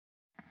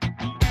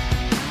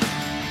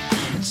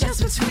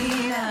Just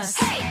between us.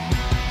 Hey.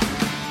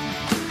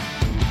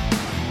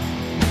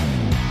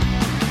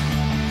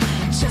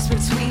 Just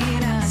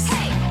between us.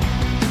 Hey.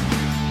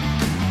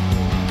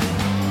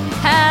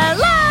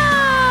 Hello!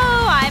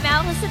 I'm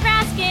Allison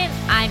Raskin.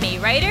 I'm a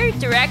writer,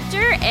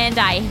 director, and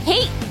I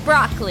hate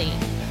broccoli.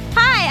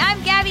 Hi,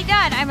 I'm Gabby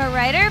Dunn. I'm a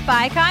writer,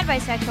 bicon,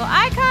 bisexual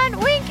icon,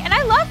 wink, and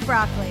I love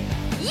broccoli.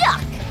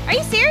 Yuck! Are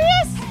you serious?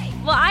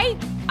 Well, I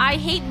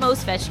hate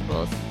most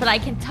vegetables, but I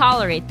can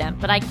tolerate them,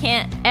 but I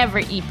can't ever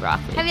eat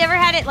broccoli. Have you ever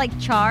had it, like,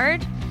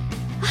 charred?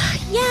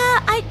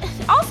 Yeah,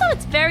 also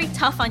it's very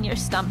tough on your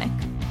stomach.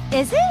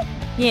 Is it?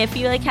 Yeah, if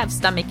you, like, have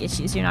stomach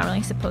issues, you're not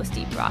really supposed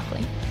to eat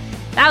broccoli.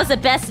 That was the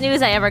best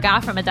news I ever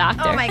got from a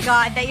doctor. Oh, my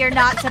God, that you're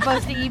not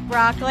supposed to eat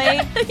broccoli?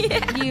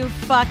 Yeah. You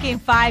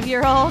fucking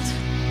 5-year-old.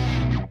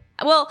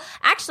 Well,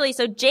 actually,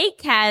 so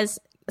Jake has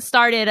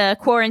started a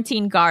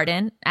quarantine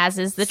garden, as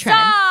is the trend.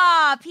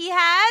 Stop! He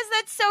has?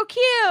 That's so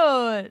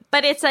cute.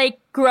 But it's like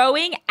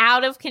growing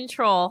out of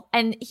control.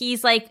 And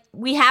he's like,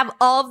 we have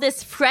all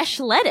this fresh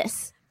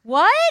lettuce.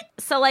 What?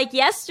 So like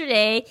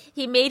yesterday,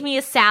 he made me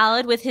a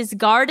salad with his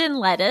garden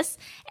lettuce.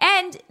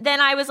 And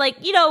then I was like,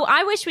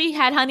 I wish we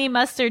had honey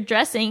mustard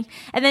dressing.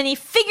 And then he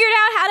figured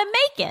out how to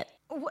make it.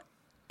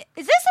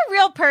 Is this a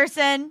real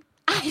person?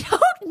 I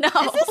don't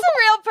know. Is this a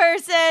real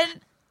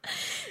person?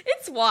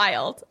 It's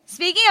wild.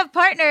 Speaking of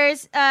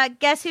partners,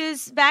 guess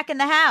who's back in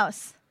the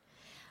house?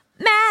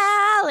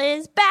 Mal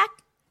is back.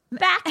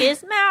 Back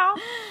is Mal.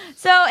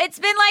 So it's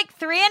been like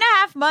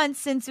 3.5 months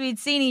since we'd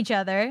seen each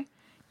other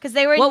because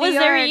they were in New York. What was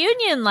their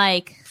reunion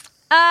like?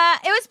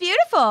 It was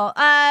beautiful.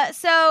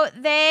 So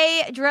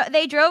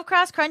they drove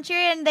cross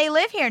country and they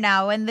live here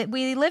now, and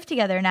we live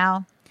together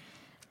now.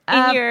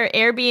 In your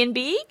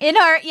Airbnb?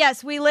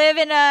 Yes, we live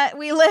in an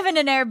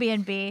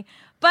Airbnb.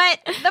 But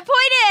the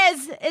point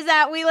is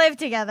that we live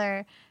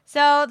together.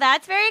 So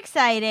that's very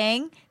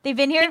exciting. They've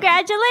been here.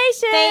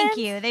 Congratulations. Thank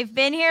you. They've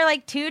been here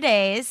like 2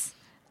 days.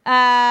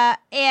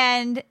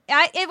 And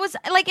it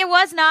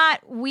was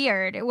not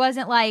weird. It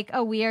wasn't like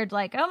a weird,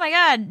 like, oh my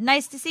God,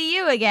 nice to see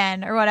you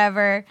again or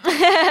whatever.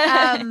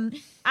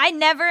 I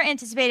never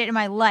anticipated in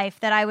my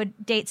life that I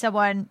would date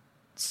someone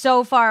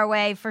so far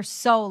away for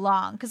so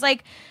long. Because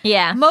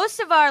most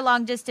of our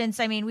long distance,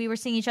 we were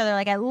seeing each other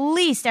like at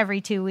least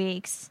every 2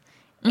 weeks.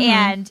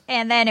 Mm-hmm.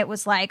 And then it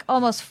was like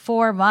almost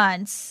 4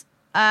 months,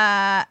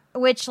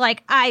 which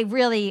I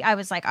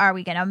was like, are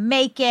we going to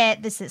make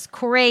it? This is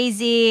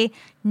crazy.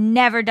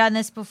 Never done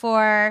this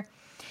before.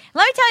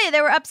 Let me tell you,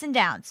 there were ups and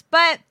downs,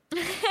 but,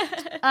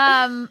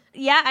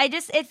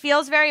 it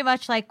feels very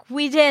much like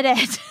we did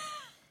it.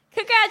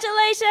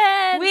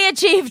 Congratulations. We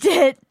achieved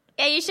it.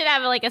 Yeah, you should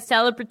have like a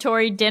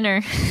celebratory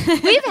dinner.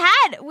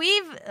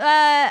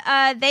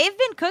 They've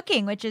been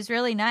cooking, which is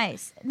really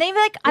nice.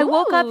 I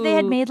woke up, they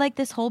had made like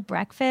this whole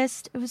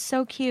breakfast. It was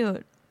so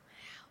cute.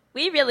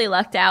 We really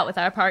lucked out with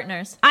our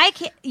partners. And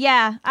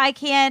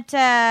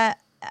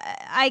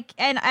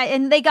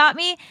they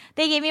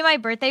gave me my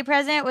birthday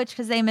present,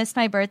 because they missed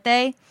my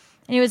birthday.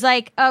 And it was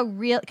like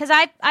because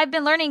I've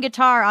been learning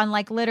guitar on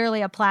like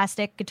literally a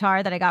plastic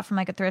guitar that I got from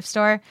like a thrift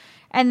store.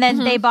 And then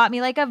they bought me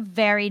like a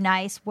very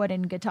nice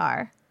wooden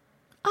guitar.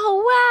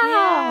 Oh,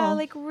 wow. Yeah,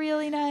 like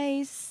really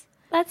nice.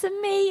 That's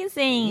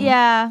amazing.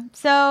 Yeah.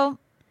 So,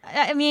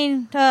 I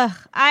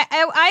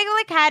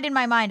like had in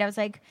my mind, I was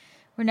like,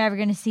 we're never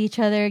going to see each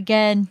other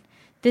again.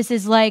 This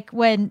is like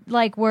when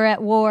like we're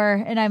at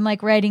war and I'm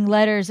like writing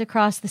letters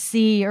across the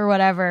sea or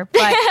whatever.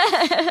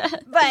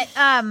 But,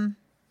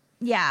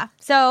 yeah.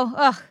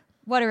 So,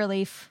 what a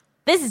relief.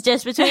 This is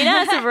Just Between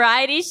Us, a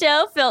variety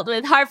show filled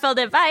with heartfelt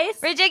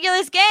advice,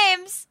 ridiculous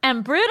games,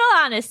 and brutal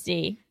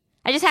honesty.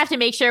 I just have to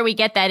make sure we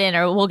get that in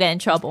or we'll get in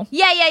trouble.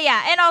 Yeah.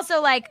 And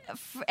also, like,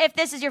 if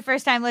this is your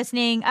first time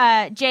listening,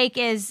 Jake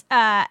is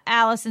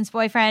Allison's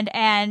boyfriend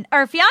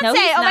or fiance. No,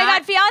 he's my not.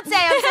 God, fiance.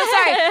 I'm so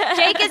sorry.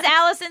 Jake is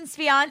Allison's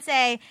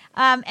fiance,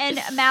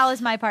 and Mal is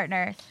my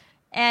partner.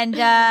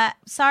 And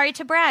sorry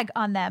to brag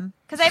on them,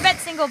 because I bet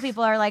single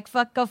people are like,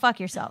 go fuck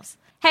yourselves.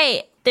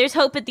 Hey, there's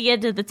hope at the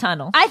end of the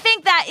tunnel. I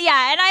think that, and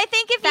I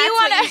think if that's you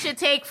want what you should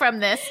take from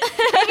this.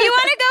 If you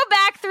want to go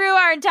back through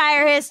our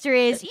entire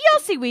histories,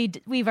 you'll see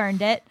we've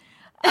earned it.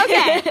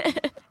 Okay.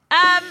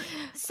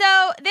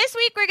 So this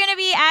week we're going to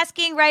be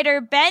asking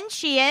writer Ben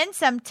Sheehan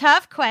some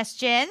tough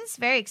questions.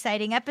 Very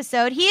exciting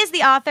episode. He is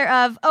the author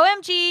of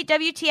OMG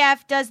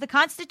WTF Does the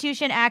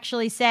Constitution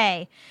Actually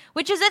Say?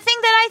 Which is a thing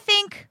that I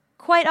think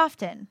quite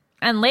often.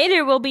 And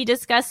later we'll be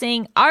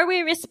discussing, are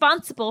we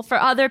responsible for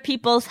other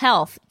people's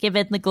health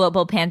given the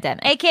global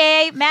pandemic?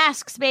 AKA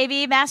masks,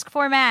 baby. Mask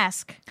for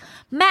mask.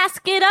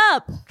 Mask it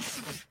up.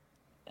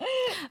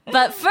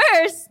 But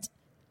first,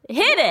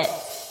 hit it.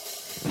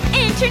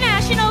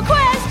 International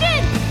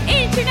question.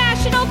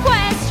 International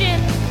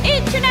question.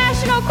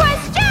 International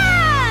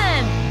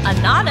question.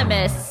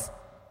 Anonymous.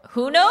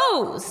 Who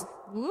knows?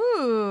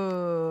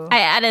 Ooh. I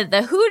added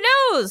the who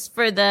knows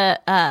for the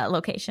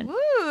location.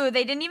 Ooh,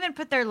 they didn't even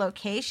put their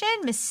location?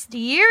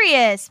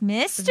 Mysterious.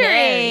 Mystery.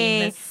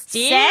 Very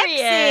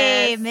mysterious.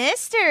 Sexy.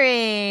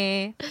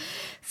 Mystery.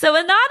 So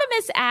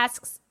Anonymous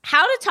asks,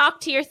 how to talk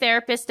to your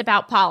therapist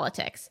about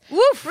politics.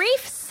 Woof.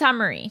 Brief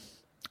summary.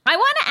 I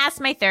want to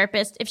ask my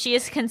therapist if she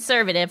is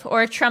conservative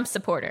or a Trump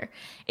supporter.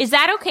 Is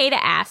that okay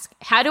to ask?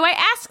 How do I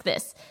ask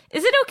this?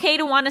 Is it okay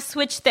to want to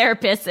switch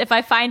therapists if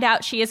I find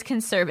out she is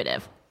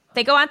conservative?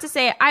 They go on to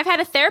say, I've had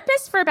a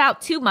therapist for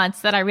about 2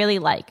 months that I really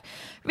like.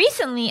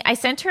 Recently, I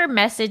sent her a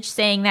message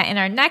saying that in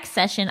our next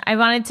session, I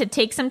wanted to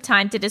take some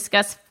time to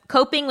discuss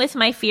coping with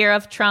my fear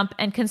of Trump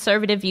and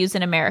conservative views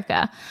in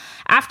America.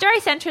 After I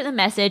sent her the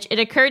message, it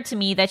occurred to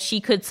me that she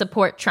could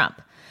support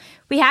Trump.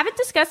 We haven't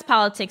discussed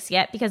politics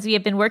yet because we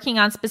have been working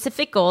on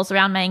specific goals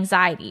around my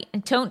anxiety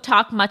and don't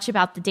talk much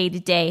about the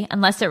day-to-day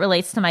unless it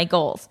relates to my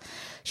goals.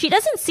 She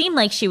doesn't seem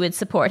like she would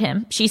support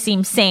him. She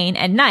seems sane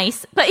and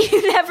nice, but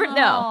you never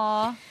know.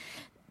 Aw.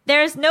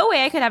 There is no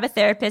way I could have a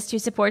therapist who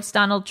supports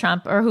Donald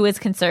Trump or who is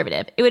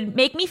conservative. It would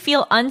make me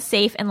feel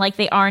unsafe and like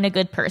they aren't a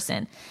good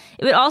person.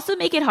 It would also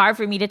make it hard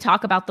for me to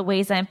talk about the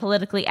ways I am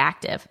politically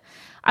active.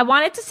 I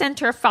wanted to send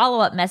her a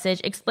follow-up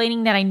message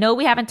explaining that I know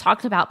we haven't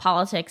talked about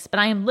politics,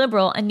 but I am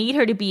liberal and need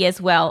her to be as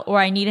well, or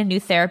I need a new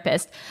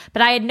therapist,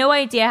 but I had no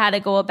idea how to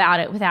go about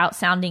it without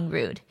sounding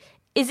rude.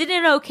 Is it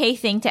an okay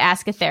thing to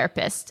ask a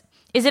therapist?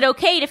 Is it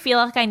okay to feel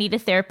like I need a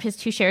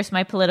therapist who shares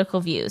my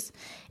political views?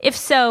 If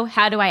so,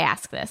 how do I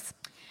ask this?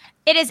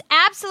 It is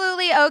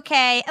absolutely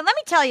okay. And let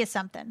me tell you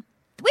something.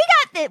 We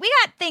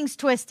got things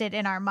twisted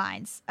in our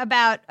minds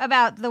about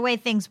the way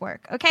things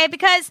work, okay?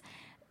 Because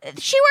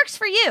she works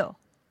for you.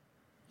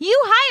 You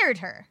hired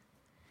her.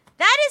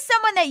 That is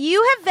someone that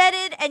you have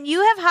vetted and you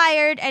have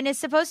hired and is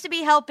supposed to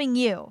be helping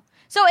you.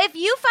 So if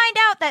you find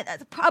out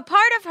that a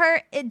part of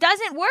her, it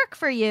doesn't work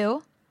for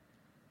you,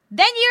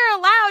 then you're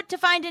allowed to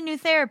find a new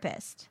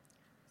therapist.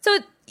 So,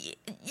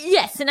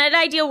 yes, in an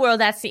ideal world,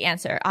 that's the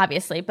answer,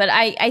 obviously. But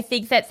I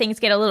think that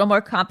things get a little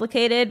more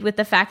complicated with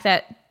the fact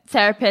that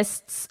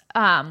therapists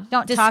Don't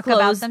talk about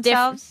disclose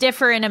themselves.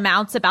 different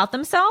amounts about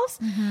themselves.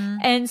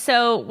 And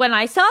so when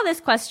I saw this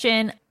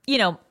question,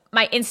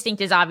 my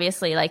instinct is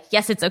obviously like,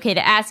 yes, it's okay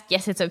to ask.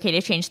 Yes, it's okay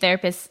to change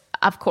therapists,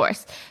 of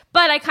course.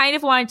 But I kind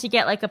of wanted to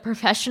get like a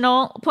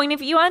professional point of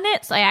view on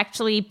it. So I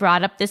actually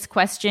brought up this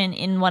question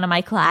in one of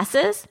my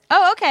classes.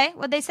 Oh, okay.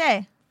 What'd they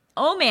say?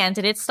 Oh man,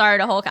 did it start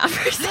a whole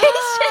conversation.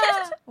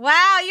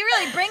 Wow, you're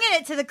really bringing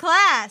it to the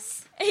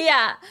class.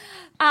 Yeah.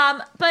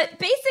 But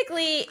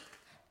basically,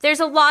 there's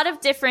a lot of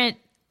different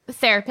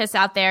therapists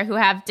out there who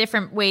have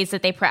different ways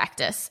that they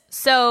practice.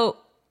 So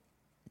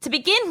to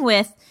begin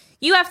with,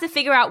 you have to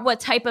figure out what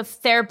type of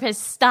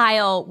therapist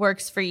style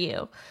works for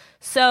you.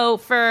 So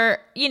for,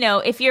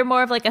 if you're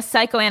more of like a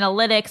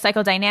psychoanalytic,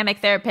 psychodynamic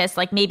therapist,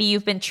 like maybe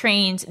you've been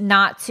trained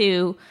not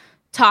to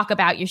talk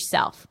about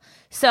yourself.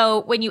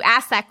 So when you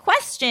ask that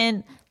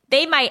question,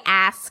 they might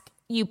ask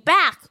you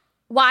back,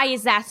 why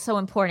is that so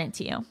important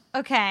to you?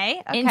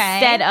 Okay.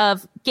 Instead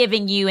of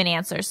giving you an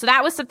answer. So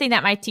that was something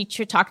that my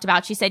teacher talked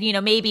about. She said,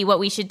 maybe what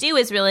we should do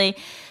is really,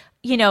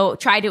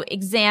 try to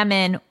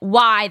examine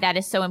why that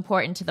is so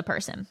important to the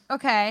person.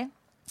 Okay.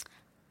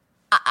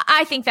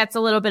 I think that's a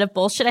little bit of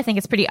bullshit. I think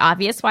it's pretty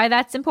obvious why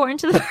that's important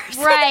to the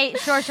person. Right.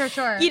 Sure. Is Is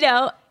and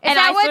that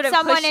I what sort of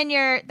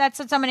someone that's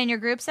what someone in your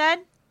group said?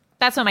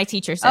 That's what my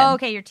teacher said. Oh,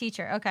 okay. Your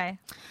teacher. Okay.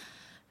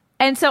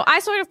 And so I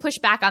sort of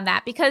pushed back on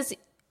that because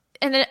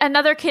and then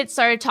another kid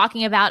started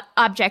talking about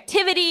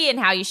objectivity and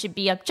how you should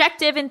be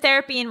objective in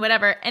therapy and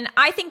whatever. And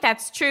I think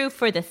that's true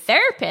for the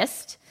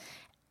therapist.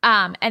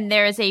 And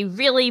there is a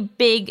really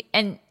big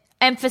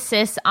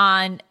emphasis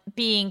on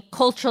being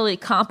culturally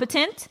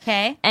competent.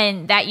 Okay.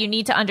 And that you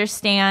need to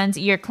understand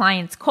your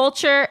client's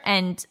culture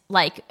and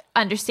like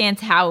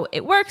understand how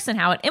it works and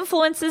how it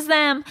influences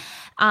them.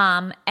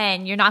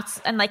 And you're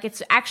not, and like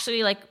it's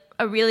actually like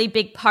a really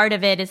big part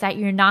of it is that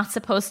you're not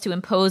supposed to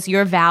impose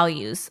your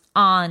values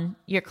on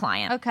your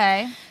client.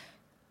 Okay.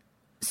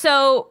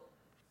 So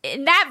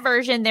in that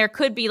version, there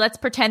could be, let's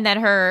pretend that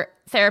her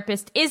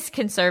therapist is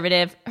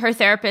conservative. Her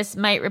therapist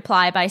might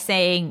reply by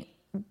saying,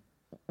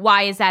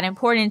 why is that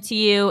important to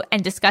you?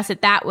 And discuss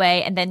it that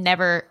way and then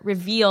never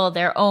reveal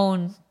their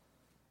own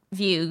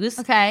views.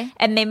 Okay.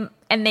 And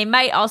they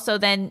might also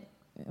then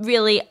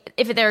really,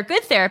 if they're a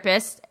good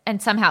therapist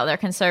and somehow they're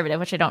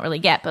conservative, which I don't really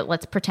get, but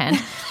let's pretend.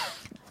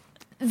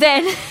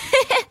 Then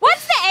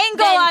What's the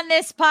angle on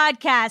this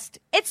podcast?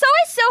 It's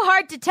always so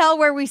hard to tell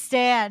where we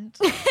stand.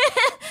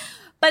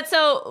 But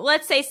so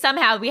let's say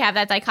somehow we have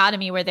that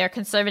dichotomy where they're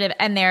conservative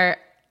and they're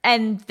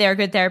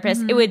good therapists.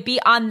 Mm-hmm. It would be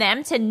on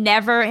them to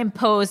never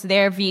impose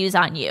their views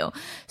on you.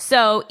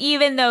 So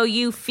even though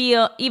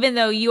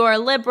you're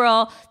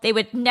liberal, they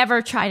would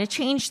never try to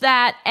change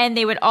that. And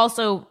they would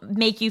also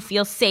make you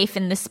feel safe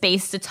in the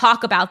space to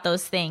talk about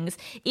those things,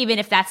 even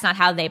if that's not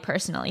how they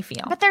personally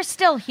feel. But they're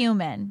still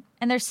human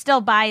and there's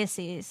still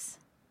biases.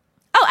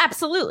 Oh,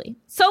 absolutely.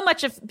 So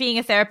much of being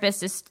a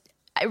therapist is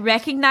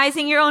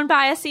recognizing your own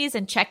biases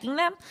and checking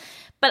them.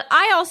 But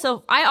I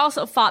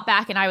also fought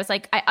back and I was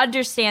like, I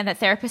understand that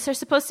therapists are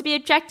supposed to be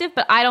objective,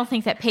 but I don't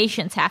think that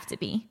patients have to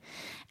be.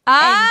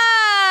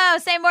 Oh,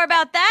 say more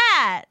about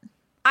that.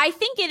 I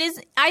think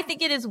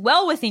it is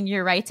well within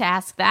your right to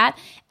ask that.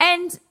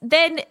 And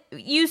then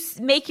you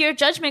make your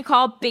judgment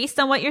call based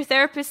on what your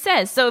therapist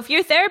says. So if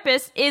your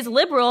therapist is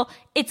liberal,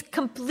 it's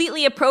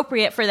completely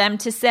appropriate for them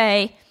to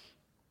say,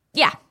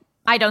 yeah,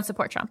 I don't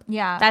support Trump.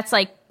 Yeah. That's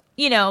like,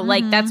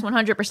 like that's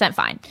 100%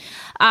 fine.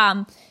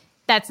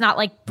 That's not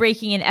like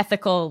breaking an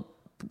ethical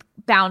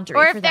boundary.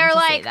 Or for if them they're to say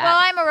like, that. well,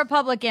 I'm a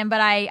Republican, but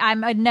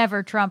I'm a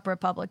never Trump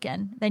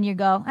Republican. Then you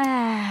go,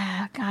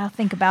 I'll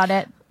think about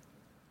it.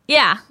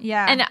 Yeah.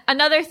 Yeah. And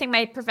another thing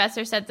my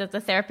professor said that the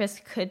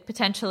therapist could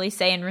potentially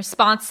say in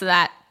response to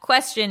that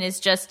question is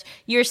just,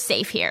 you're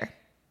safe here.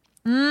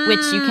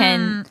 Which you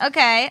can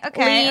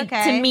read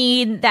to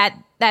mean that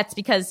that's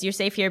because you're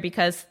safe here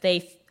because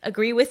they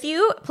agree with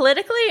you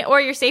politically,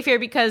 or you're safe here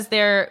because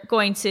they're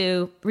going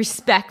to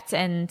respect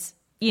and,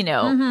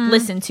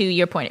 listen to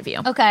your point of view.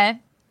 Okay.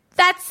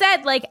 That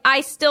said, like,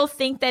 I still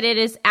think that it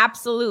is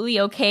absolutely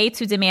okay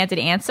to demand an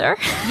answer.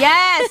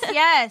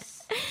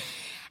 Yes.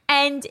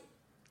 And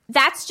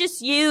that's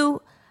just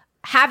you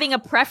having a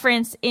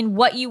preference in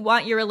what you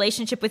want your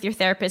relationship with your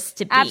therapist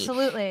to be.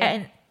 Absolutely.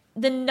 And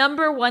the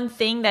number one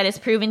thing that is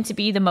proven to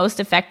be the most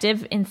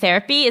effective in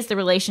therapy is the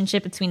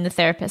relationship between the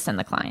therapist and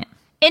the client.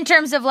 In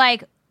terms of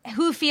like,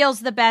 who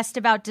feels the best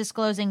about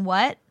disclosing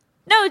what?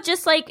 No,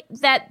 just like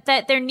that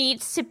there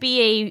needs to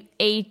be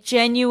a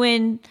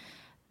genuine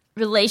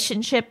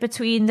relationship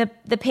between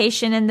the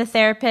patient and the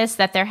therapist,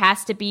 that there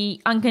has to be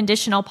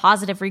unconditional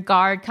positive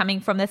regard coming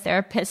from the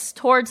therapist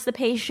towards the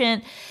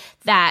patient,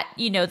 that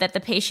that the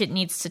patient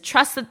needs to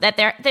trust that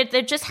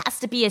there just has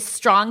to be a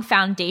strong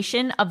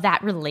foundation of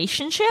that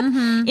relationship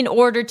in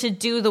order to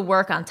do the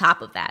work on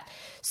top of that.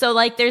 So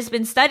like there's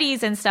been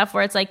studies and stuff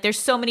where it's like there's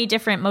so many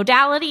different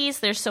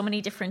modalities, there's so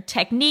many different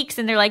techniques,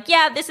 and they're like,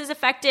 yeah, this is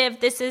effective,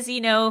 this is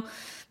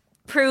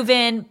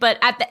proven, but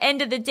at the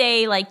end of the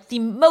day, like the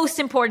most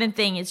important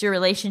thing is your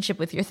relationship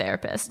with your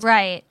therapist.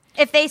 Right.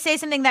 If they say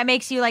something that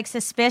makes you like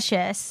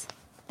suspicious,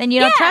 then you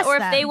don't trust or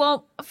them. if they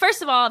won't,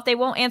 first of all, if they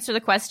won't answer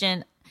the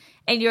question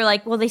and you're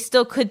like, well, they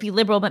still could be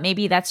liberal, but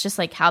maybe that's just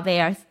like how they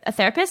are a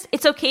therapist.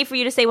 It's okay for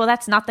you to say, well,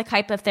 that's not the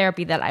type of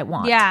therapy that I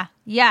want.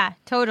 Yeah,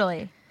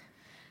 totally.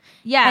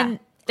 Yeah. And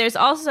there's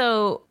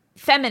also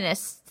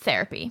feminist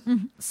therapy.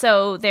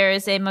 So there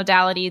is a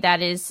modality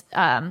that is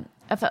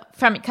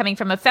coming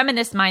from a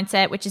feminist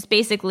mindset, which is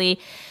basically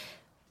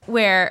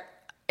where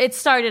it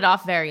started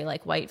off very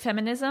like white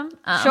feminism.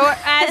 So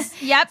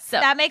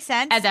that makes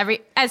sense.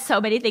 As so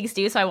many things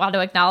do. So I want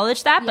to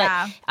acknowledge that.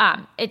 But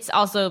it's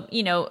also,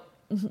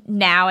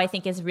 now I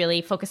think is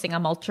really focusing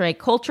on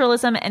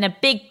multiculturalism. And a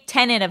big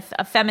tenet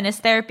of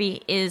feminist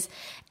therapy is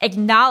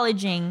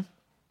acknowledging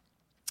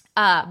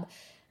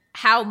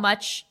how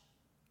much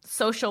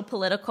social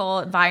political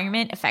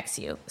environment affects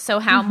you. So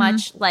how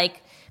much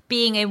like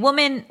being a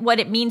woman, what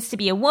it means to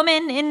be a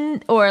woman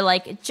in, or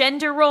like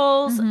gender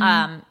roles,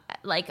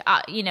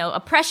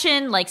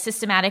 oppression, like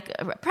systematic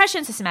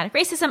oppression, systematic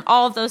racism,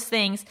 all of those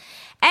things.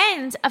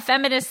 And a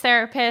feminist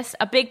therapist,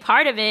 a big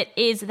part of it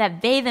is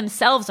that they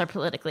themselves are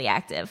politically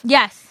active.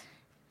 Yes.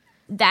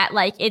 That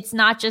like, it's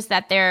not just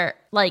that they're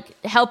like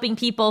helping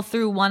people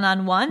through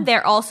one-on-one,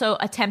 they're also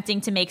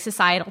attempting to make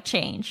societal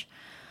change.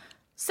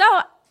 So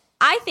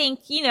I think,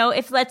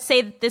 if let's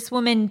say that this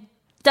woman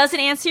doesn't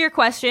answer your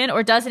question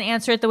or doesn't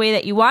answer it the way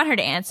that you want her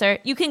to answer,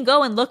 you can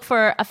go and look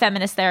for a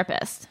feminist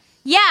therapist.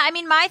 Yeah, I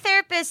mean, my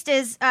therapist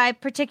I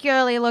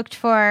particularly looked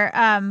for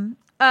a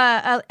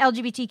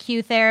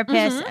LGBTQ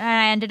therapist, and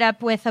I ended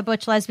up with a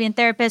butch lesbian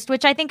therapist,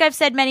 which I think I've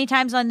said many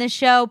times on this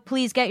show.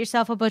 Please get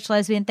yourself a butch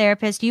lesbian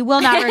therapist. You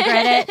will not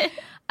regret it.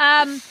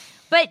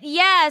 But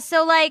yeah,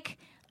 so like,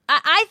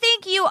 I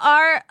think you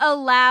are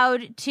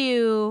allowed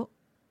to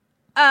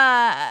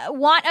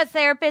want a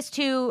therapist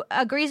who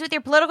agrees with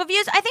your political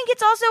views. I think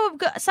it's also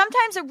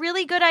sometimes a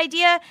really good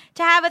idea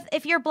to have,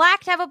 if you're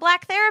black, to have a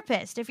black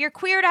therapist. If you're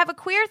queer, to have a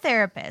queer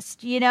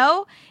therapist,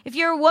 If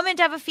you're a woman,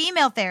 to have a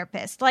female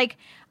therapist. Like,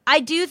 I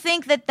do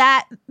think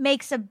that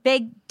makes a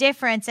big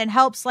difference and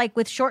helps like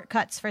with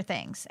shortcuts for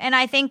things. And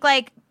I think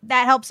like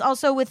that helps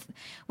also with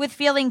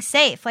feeling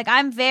safe. Like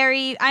I'm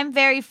very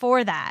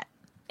for that.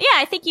 Yeah,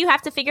 I think you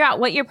have to figure out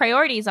what your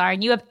priorities are,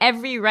 and you have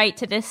every right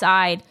to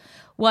decide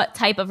what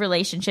type of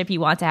relationship you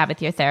want to have with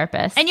your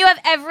therapist. And you have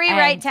every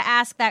right to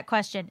ask that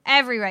question.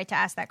 Every right to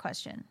ask that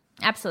question.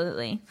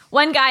 Absolutely.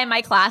 One guy in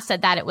my class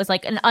said that it was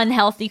like an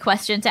unhealthy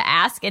question to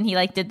ask, and he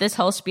like did this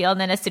whole spiel, and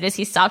then as soon as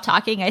he stopped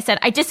talking, I said,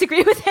 I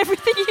disagree with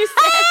everything you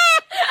said.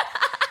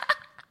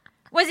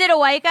 Was it a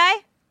white guy?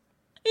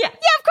 Yeah.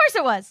 Yeah, of course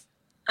it was.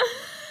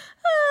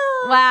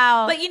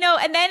 Wow. But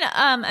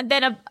and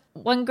then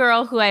one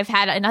girl who I've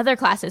had in other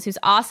classes who's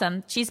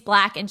awesome, she's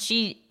black, and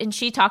she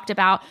talked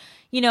about,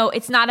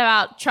 it's not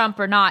about Trump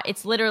or not.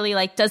 It's literally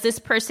like, does this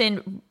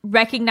person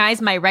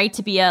recognize my right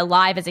to be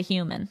alive as a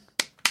human?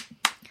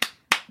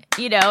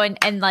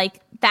 And like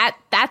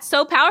that's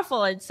so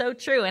powerful and so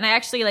true. And I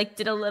actually like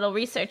did a little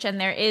research, and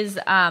there is,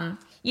 how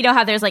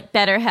there's like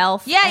Better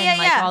Health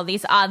and all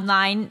these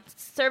online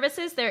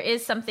services. There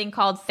is something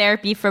called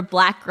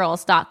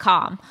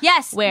therapyforblackgirls.com.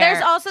 Yes. Where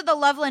there's also the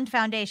Loveland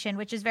Foundation,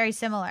 which is very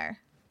similar.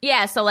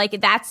 Yeah, so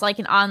like that's like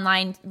an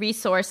online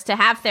resource to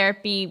have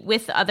therapy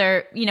with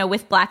other,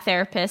 with Black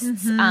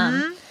therapists.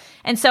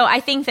 And so I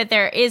think that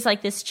there is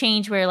like this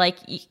change where like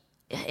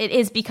it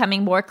is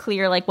becoming more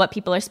clear like what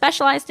people are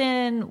specialized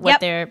in, what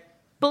their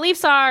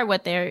beliefs are,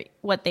 what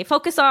they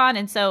focus on.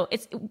 And so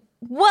it's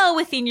well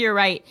within your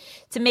right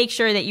to make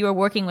sure that you are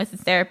working with a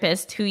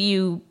therapist who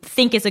you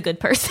think is a good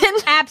person.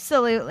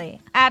 Absolutely.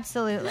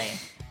 Absolutely.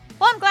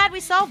 Well, I'm glad we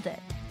solved it.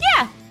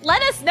 Yeah.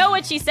 Let us know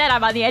what she said.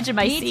 I'm on the edge of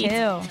my Me seat.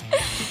 too.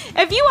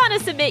 If you want to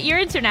submit your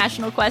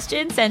international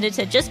question, send it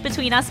to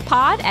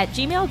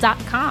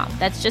justbetweenuspod@gmail.com.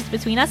 That's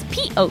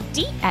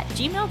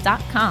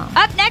justbetweenuspod@gmail.com.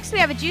 Up next, we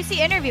have a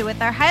juicy interview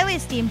with our highly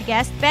esteemed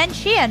guest, Ben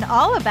Sheehan,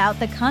 all about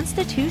the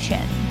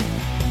Constitution.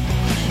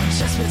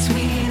 Just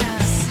between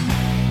us.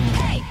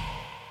 Hey.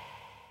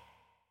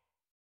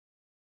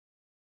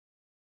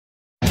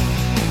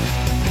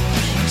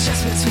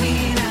 Just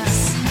between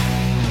us.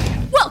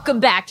 Welcome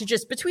back to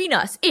Just Between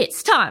Us.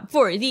 It's time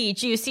for the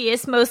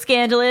juiciest, most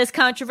scandalous,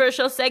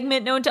 controversial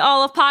segment known to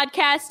all of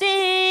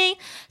podcasting.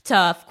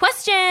 Tough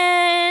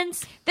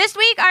questions. This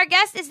week, our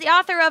guest is the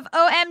author of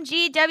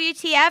OMG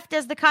WTF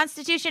Does the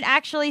Constitution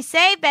Actually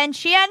Say? Ben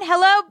Sheehan.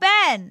 Hello,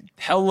 Ben.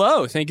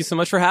 Hello. Thank you so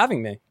much for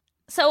having me.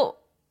 So,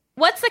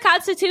 what's the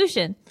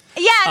Constitution?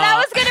 Yeah, that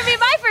was going to be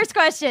my first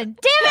question.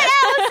 Damn it,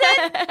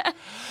 Allison.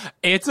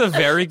 It's a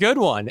very good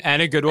one,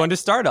 and a good one to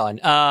start on.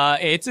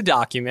 It's a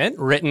document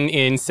written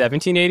in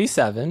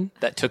 1787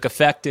 that took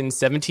effect in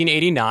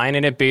 1789,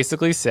 and it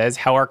basically says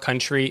how our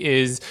country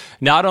is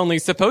not only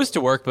supposed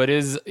to work, but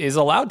is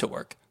allowed to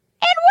work.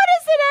 And what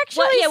does it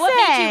actually say?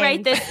 What made you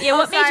write this? Yeah,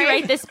 what made you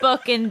write this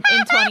book in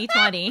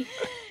 2020?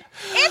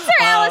 Answer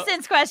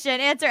Allison's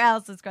question.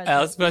 Allison's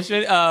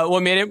question.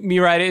 What made me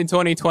write it in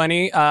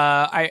 2020?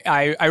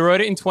 I wrote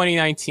it in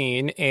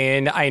 2019,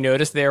 and I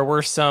noticed there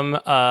were some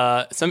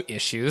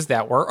issues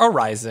that were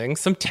arising,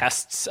 some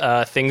tests,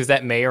 things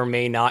that may or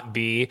may not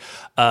be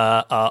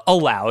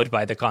allowed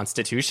by the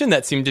Constitution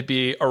that seemed to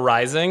be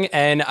arising.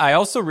 And I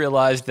also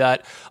realized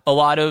that a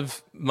lot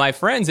of my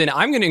friends, and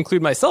I'm going to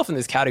include myself in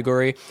this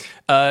category,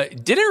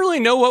 didn't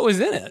really know what was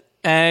in it.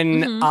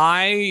 And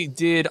I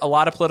did a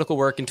lot of political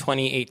work in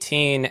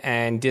 2018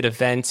 and did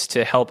events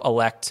to help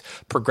elect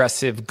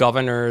progressive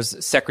governors,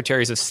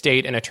 secretaries of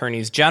state, and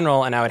attorneys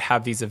general. And I would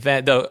have these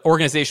events. The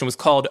organization was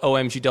called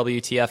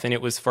OMGWTF, and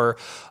it was for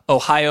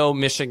Ohio,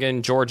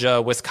 Michigan,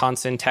 Georgia,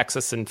 Wisconsin,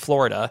 Texas, and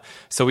Florida.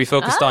 So we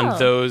focused on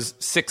those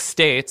 6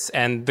 states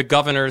and the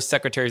governors,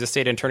 secretaries of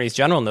state, and attorneys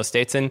general in those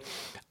states. And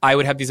I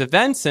would have these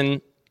events, and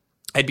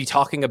I'd be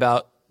talking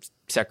about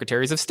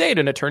secretaries of state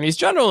and attorneys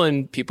general,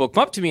 and people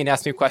come up to me and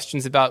ask me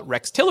questions about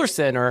Rex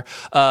Tillerson or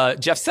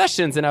Jeff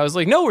Sessions, and I was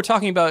like, no, we're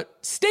talking about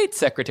state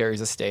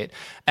secretaries of state.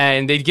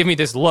 And they'd give me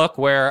this look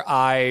where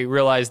I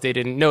realized they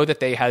didn't know that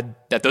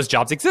that those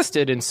jobs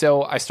existed. And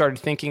so I started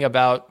thinking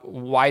about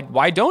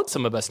why don't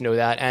some of us know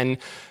that? And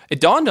it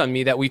dawned on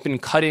me that we've been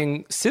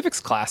cutting civics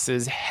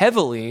classes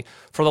heavily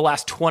for the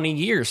last 20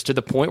 years to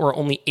the point where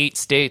only 8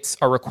 states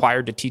are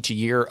required to teach a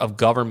year of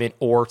government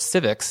or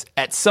civics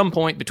at some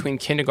point between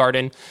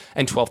kindergarten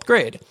and 12th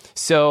grade.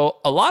 So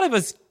a lot of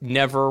us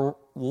never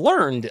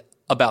learned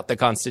about the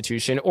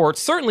Constitution, or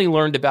certainly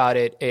learned about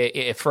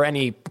it for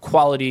any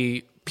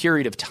quality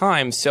period of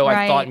time. So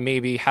I thought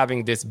maybe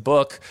having this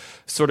book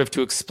sort of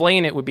to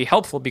explain it would be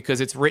helpful,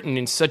 because it's written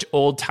in such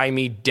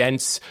old-timey,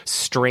 dense,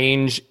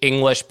 strange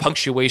English,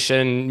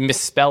 punctuation,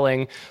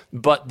 misspelling,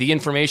 but the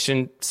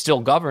information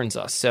still governs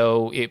us.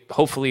 So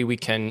hopefully we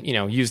can,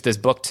 use this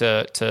book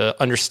to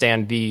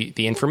understand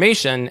the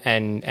information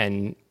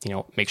and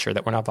make sure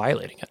that we're not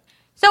violating it.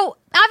 So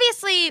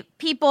obviously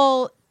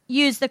people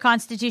use the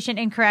Constitution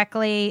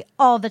incorrectly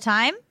all the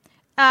time.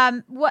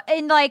 What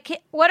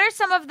are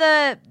some of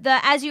the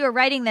as you were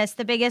writing this,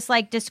 the biggest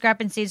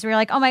discrepancies where you're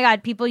like, oh my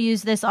God, people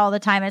use this all the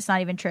time, it's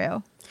not even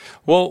true?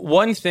 Well,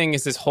 one thing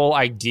is this whole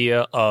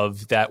idea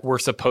of that we're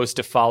supposed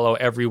to follow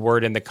every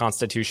word in the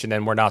Constitution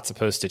and we're not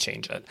supposed to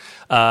change it.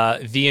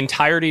 The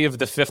entirety of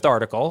the 5th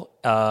article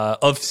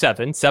of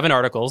seven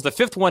articles, the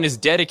 5th one is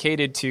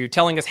dedicated to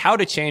telling us how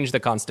to change the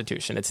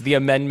Constitution. It's the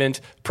amendment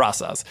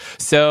process.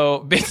 So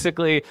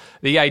basically,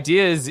 the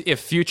idea is if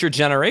future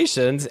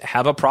generations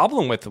have a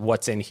problem with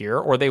what's in here,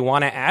 or they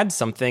want to add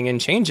something and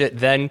change it,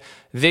 then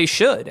they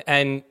should.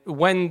 And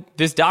when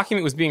this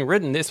document was being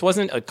written, this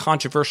wasn't a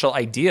controversial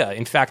idea.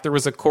 In fact, there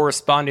was a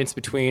correspondence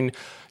between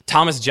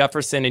Thomas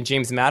Jefferson and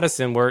James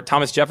Madison, where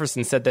Thomas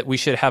Jefferson said that we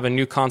should have a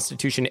new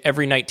constitution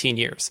every 19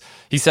 years.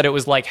 He said it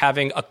was like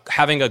having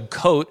a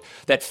coat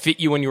that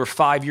fit you when you were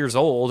 5 years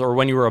old or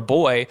when you were a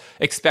boy,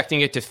 expecting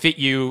it to fit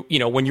you,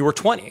 when you were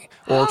 20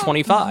 or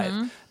 25.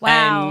 Mm-hmm.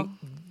 Wow.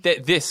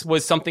 And this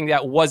was something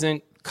that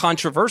wasn't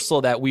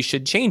controversial, that we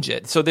should change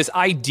it. So this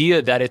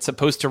idea that it's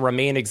supposed to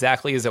remain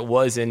exactly as it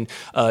was in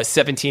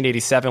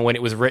 1787 when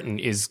it was written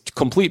is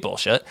complete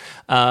bullshit.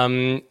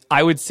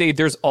 I would say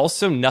there's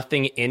also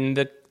nothing in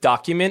the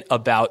document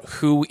about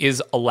who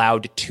is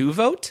allowed to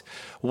vote.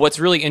 What's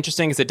really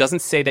interesting is it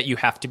doesn't say that you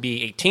have to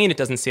be 18. It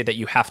doesn't say that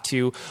you have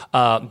to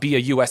be a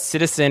U.S.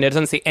 citizen. It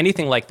doesn't say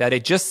anything like that.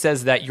 It just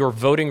says that your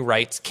voting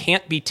rights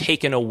can't be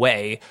taken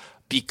away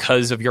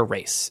because of your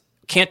race,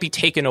 can't be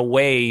taken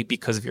away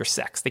because of your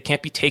sex. They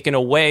can't be taken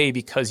away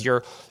because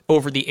you're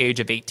over the age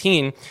of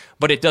 18,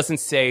 but it doesn't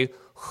say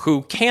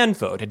who can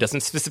vote. It doesn't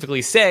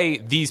specifically say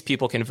these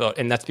people can vote,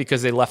 and that's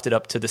because they left it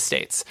up to the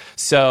states.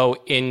 So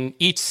in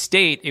each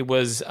state, it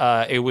was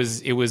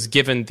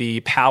given the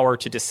power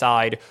to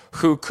decide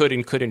who could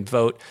and couldn't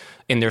vote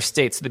in their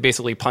states. So they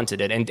basically punted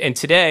it. And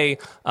today,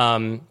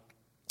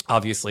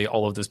 obviously,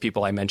 all of those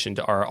people I mentioned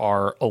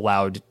are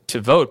allowed to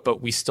vote,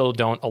 but we still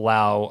don't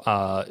allow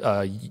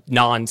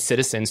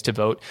non-citizens to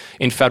vote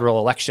in federal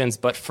elections.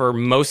 But for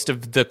most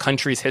of the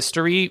country's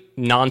history,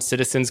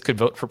 non-citizens could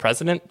vote for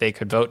president. They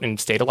could vote in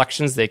state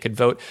elections. They could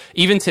vote.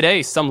 Even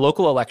today, some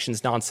local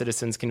elections,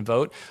 non-citizens can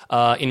vote.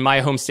 In my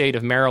home state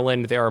of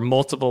Maryland, there are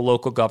multiple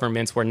local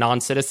governments where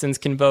non-citizens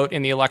can vote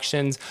in the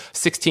elections.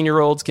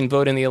 16-year-olds can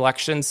vote in the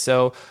elections.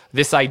 So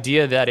this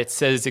idea that it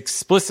says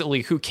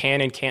explicitly who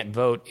can and can't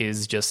vote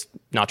is just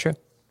not true.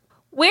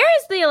 Where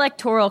does the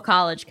Electoral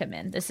College come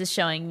in? This is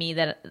showing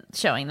that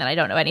I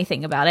don't know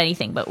anything about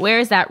anything, but where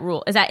is that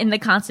rule? Is that in the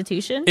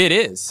Constitution? It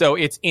is. So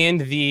it's in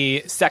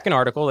the second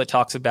article that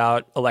talks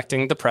about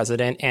electing the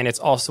president, and it's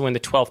also in the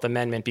 12th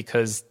Amendment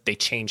because they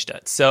changed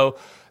it. So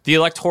the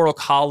Electoral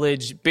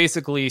College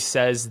basically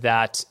says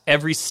that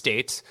every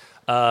state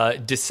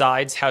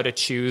decides how to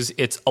choose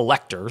its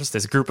electors,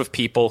 this group of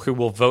people who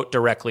will vote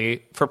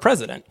directly for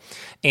president.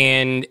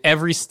 And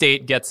every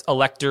state gets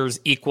electors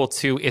equal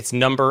to its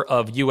number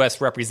of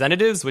U.S.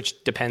 representatives,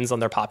 which depends on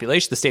their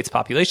population, the state's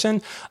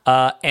population,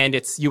 and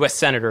its U.S.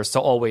 senators, so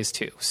always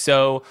two.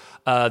 So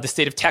the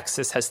state of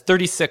Texas has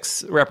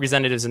 36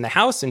 representatives in the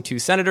House and 2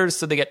 senators,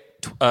 so they get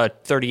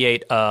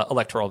 38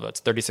 electoral votes,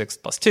 36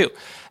 plus 2.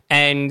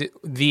 And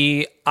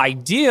the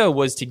idea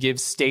was to give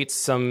states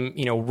some,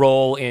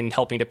 role in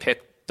helping to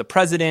pick the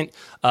president,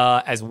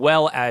 as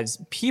well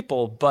as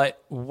people.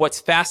 But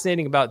what's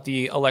fascinating about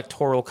the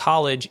Electoral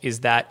College is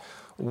that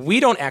we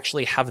don't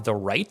actually have the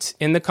right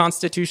in the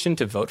Constitution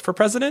to vote for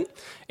president.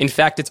 In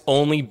fact, it's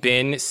only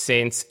been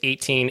since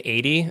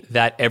 1880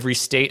 that every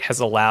state has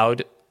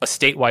allowed a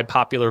statewide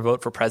popular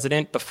vote for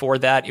president. Before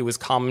that, it was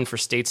common for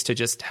states to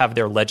just have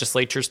their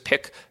legislatures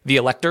pick the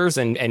electors,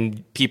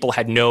 and people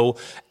had no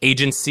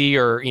agency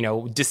or,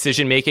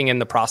 decision-making in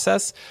the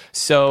process.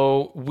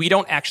 So we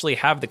don't actually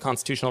have the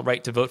constitutional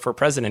right to vote for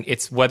president.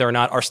 It's whether or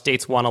not our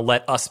states want to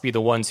let us be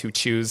the ones who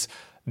choose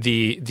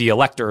the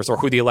electors or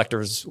who the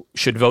electors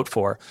should vote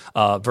for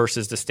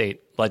versus the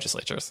state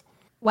legislatures.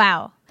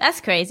 Wow.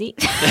 That's crazy.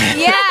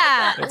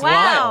 Yeah. It's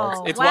wow.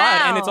 wild. It's wow.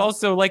 wild. And it's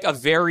also like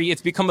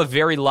it's become a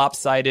very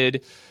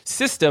lopsided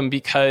system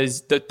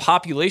because the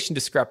population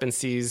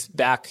discrepancies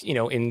back, in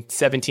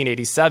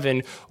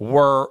 1787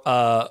 were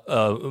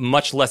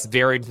much less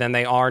varied than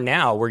they are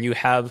now, where you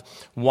have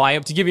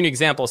Wyoming. To give you an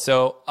example,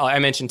 so I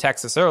mentioned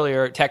Texas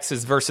earlier,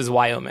 Texas versus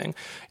Wyoming.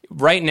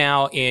 Right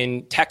now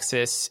in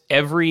Texas,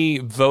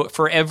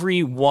 for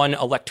every one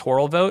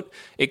electoral vote,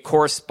 it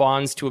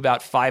corresponds to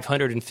about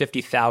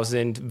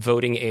 550,000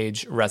 voting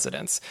age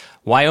residents.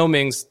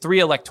 Wyoming's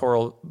 3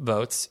 electoral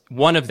votes,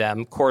 one of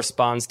them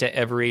corresponds to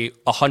every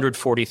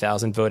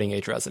 140,000 voting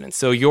age residents.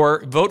 So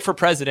your vote for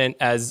president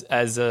as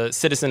a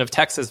citizen of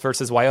Texas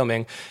versus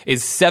Wyoming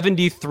is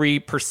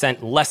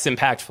 73% less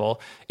impactful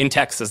in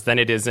Texas than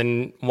it is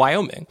in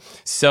Wyoming.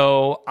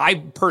 So I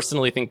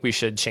personally think we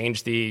should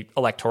change the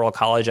Electoral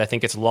College. I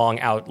think it's long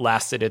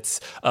outlasted its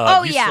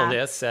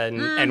usefulness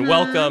and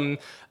welcome.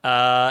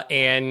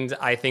 And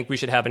I think we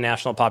should have a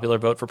national popular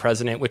vote for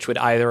president, which would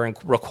either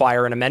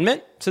require an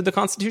amendment to the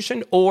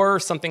Constitution or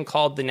something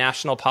called the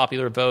National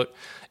Popular Vote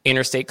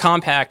Interstate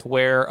Compact,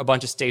 where a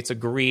bunch of states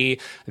agree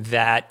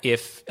that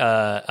if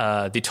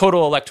the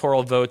total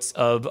electoral votes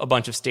of a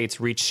bunch of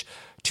states reach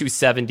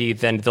 270,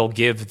 then they'll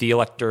give the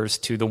electors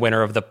to the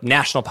winner of the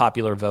national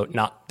popular vote,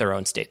 not their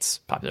own state's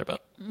popular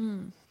vote.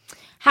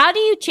 How do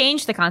you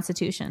change the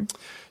Constitution?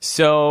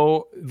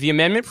 So the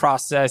amendment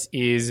process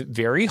is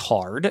very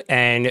hard,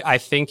 and I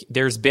think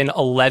there's been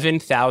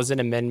 11,000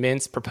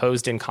 amendments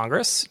proposed in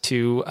Congress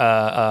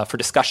for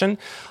discussion.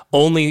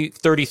 Only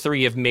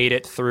 33 have made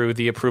it through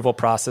the approval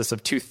process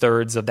of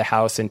 2/3 of the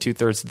House and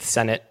 2/3 of the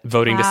Senate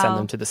voting to send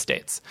them to the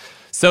states.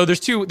 So there's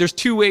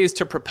two ways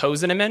to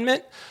propose an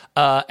amendment,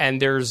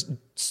 and there's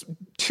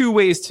 2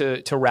 ways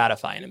to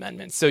ratify an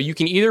amendment. So you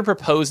can either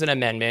propose an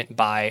amendment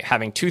by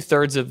having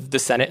 2/3 of the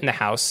Senate and the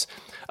House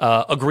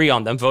agree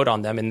on them, vote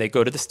on them, and they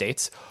go to the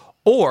states,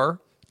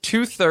 or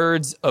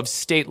 2/3 of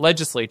state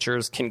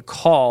legislatures can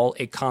call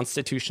a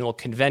constitutional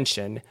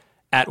convention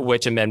at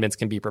which amendments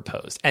can be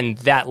proposed. And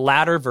that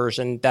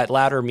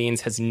latter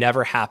means has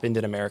never happened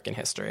in American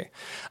history.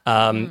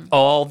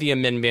 All the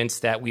amendments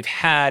that we've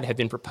had have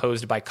been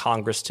proposed by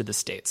Congress to the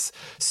states.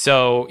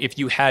 So if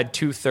you had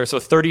 2/3, so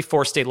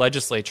 34 state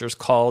legislatures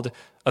called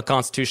a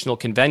constitutional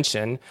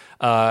convention,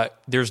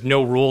 there's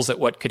no rules at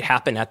what could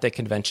happen at that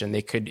convention.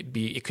 It could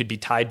be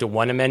tied to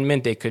one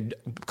amendment. They could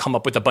come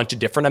up with a bunch of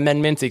different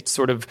amendments. It's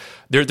sort of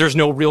there's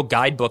no real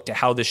guidebook to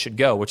how this should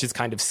go, which is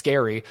kind of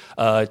scary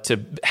to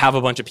have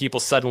a bunch of people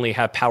suddenly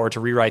have power to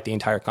rewrite the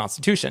entire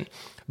Constitution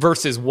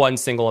versus one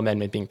single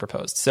amendment being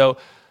proposed. So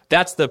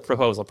that's the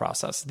proposal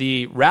process.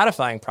 The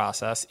ratifying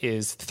process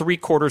is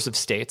 3/4 of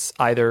states,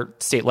 either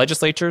state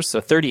legislatures, so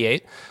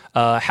 38,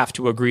 have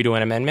to agree to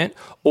an amendment,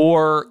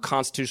 or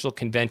constitutional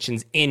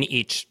conventions in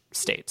each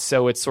state.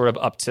 So it's sort of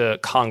up to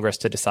Congress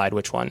to decide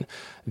which one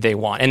they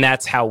want. And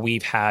that's how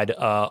we've had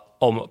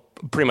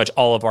pretty much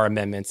all of our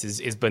amendments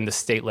is been the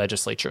state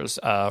legislatures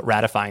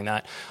ratifying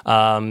that.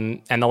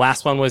 And the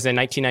last one was in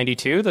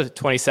 1992, the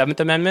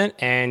 27th Amendment,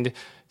 and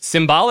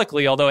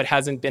symbolically, although it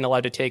hasn't been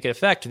allowed to take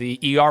effect, the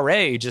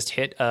ERA just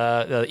hit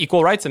the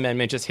Equal Rights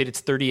Amendment just hit its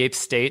 38th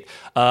state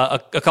a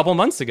couple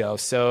months ago.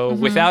 So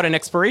without an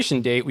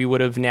expiration date, we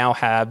would now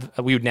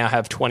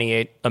have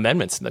 28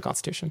 amendments in the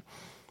Constitution.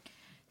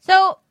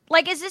 So,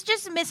 like, is this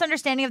just a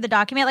misunderstanding of the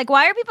document? Like,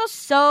 why are people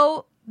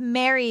so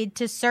married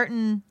to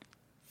certain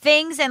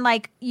things and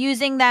like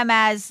using them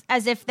as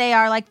if they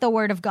are like the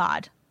word of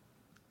God?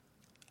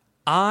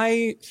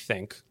 I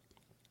think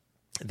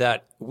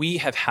that we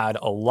have had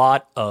a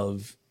lot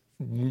of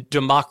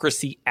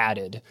democracy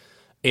added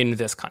in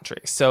this country.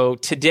 So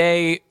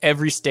today,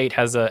 every state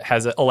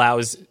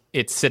allows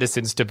its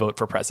citizens to vote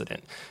for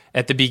president.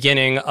 At the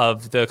beginning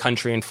of the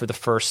country and for the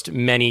first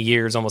many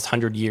years, almost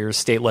 100 years,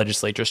 state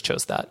legislatures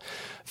chose that.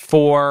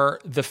 For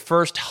the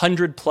first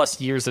 100+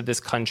 years of this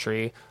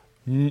country,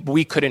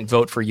 we couldn't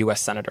vote for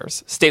U.S.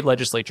 senators. State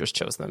legislatures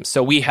chose them.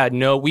 So we've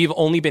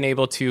only been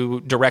able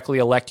to directly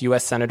elect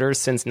U.S. senators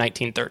since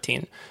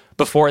 1913.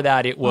 Before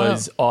that, it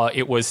was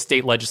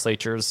state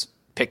legislatures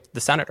picked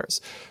the senators.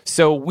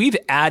 So we've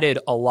added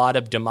a lot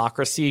of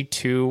democracy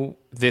to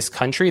this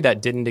country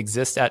that didn't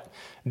exist at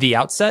the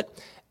outset.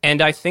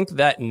 And I think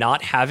that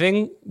not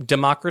having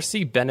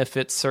democracy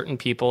benefits certain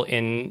people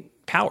in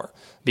power,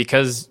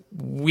 because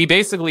we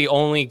basically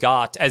only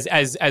got,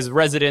 as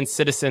resident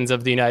citizens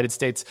of the United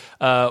States,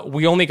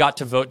 we only got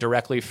to vote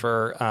directly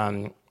for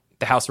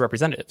the House of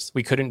Representatives.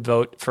 We couldn't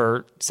vote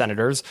for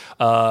senators.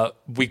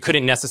 We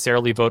couldn't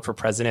necessarily vote for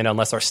president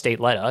unless our state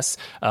let us.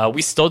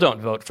 We still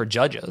don't vote for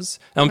judges.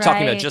 And I'm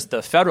talking about just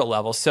the federal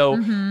level. So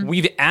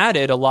we've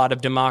added a lot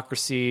of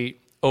democracy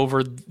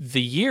over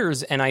the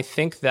years, and I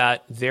think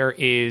that there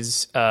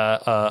is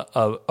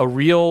a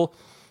real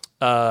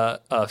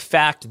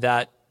fact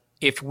that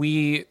if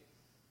we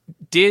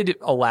did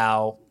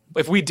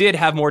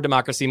have more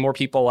democracy, more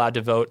people allowed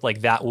to vote,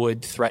 like that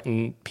would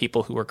threaten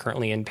people who are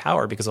currently in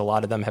power, because a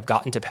lot of them have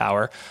gotten to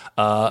power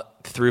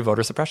through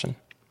voter suppression.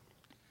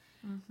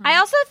 I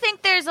also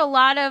think there's a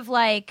lot of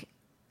like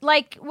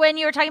when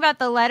you were talking about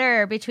the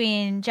letter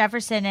between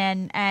Jefferson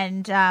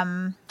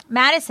and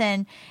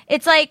Madison,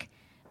 it's like,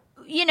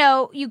 you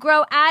know, you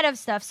grow out of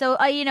stuff. So,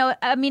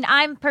 I mean,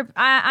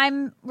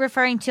 I'm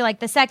referring to like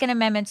the Second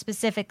Amendment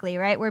specifically,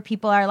 right? Where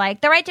people are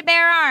like the right to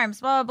bear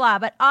arms, blah, blah, blah.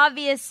 But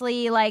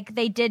obviously, like,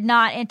 they did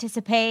not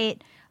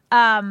anticipate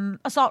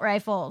assault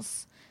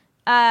rifles.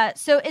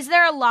 So is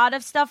there a lot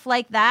of stuff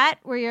like that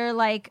where you're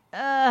like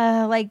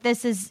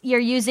you're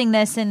using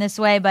this in this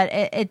way, but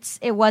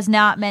it was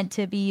not meant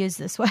to be used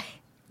this way?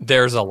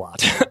 There's a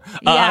lot.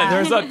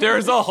 Yeah.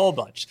 There's a whole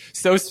bunch.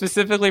 So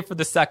specifically for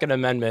the Second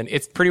Amendment,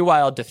 it's pretty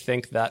wild to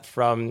think that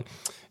from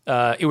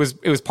it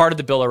was part of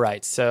the Bill of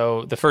Rights.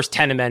 So the first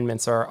 10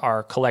 amendments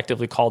are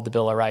collectively called the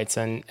Bill of Rights,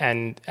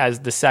 and as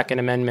the Second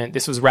Amendment,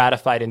 this was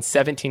ratified in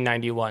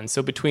 1791.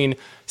 So between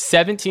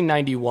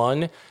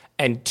 1791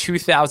 and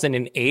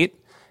 2008,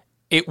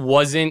 it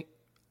wasn't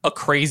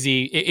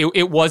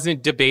it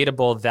wasn't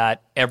debatable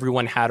that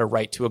everyone had a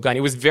right to a gun.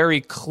 It was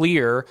very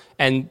clear,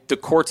 and the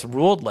courts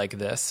ruled like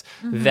this,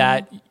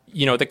 that,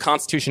 you know, the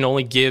Constitution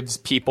only gives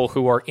people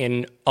who are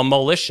in a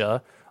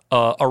militia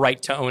a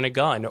right to own a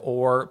gun,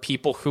 or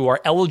people who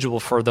are eligible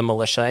for the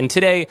militia. And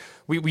today,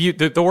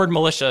 the word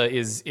militia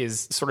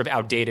is sort of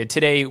outdated.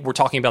 Today, we're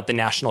talking about the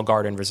National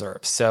Guard and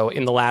Reserve. So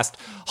in the last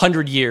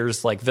 100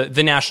 years, like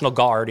the National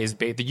Guard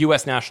the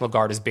U.S. National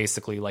Guard is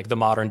basically like the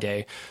modern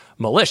day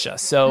militia.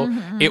 So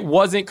it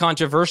wasn't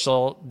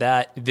controversial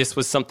that this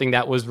was something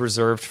that was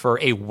reserved for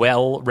a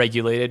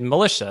well-regulated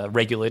militia,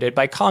 regulated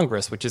by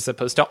Congress, which is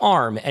supposed to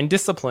arm and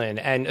discipline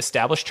and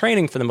establish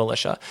training for the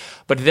militia.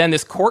 But then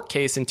this court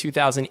case in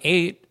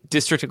 2008,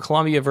 District of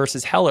Columbia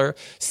versus Heller,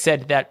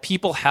 said that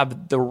people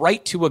have the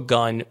right to a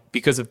gun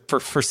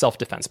for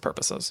self-defense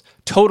purposes,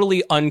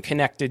 totally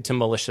unconnected to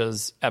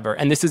militias ever.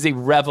 And this is a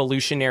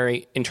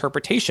revolutionary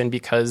interpretation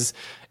because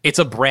it's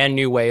a brand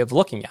new way of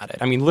looking at it.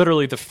 I mean,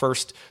 literally the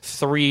first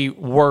 3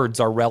 words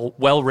are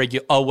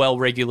a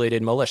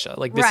well-regulated militia.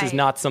 Like, this is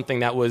not something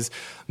that was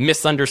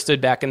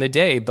misunderstood back in the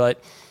day,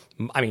 but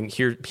I mean,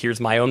 here's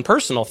my own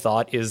personal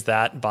thought, is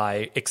that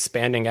by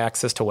expanding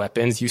access to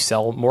weapons, you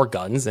sell more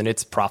guns, and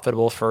it's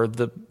profitable for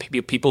the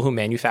people who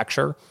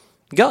manufacture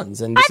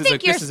guns. And I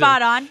think you're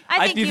spot on.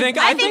 I think so. you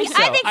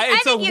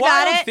It's a got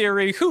wild it.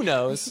 theory. Who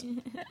knows?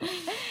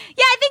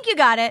 Yeah, I think you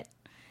got it.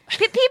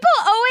 People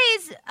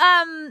always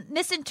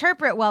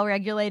misinterpret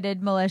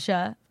well-regulated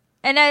militia,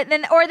 and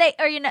then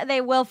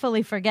they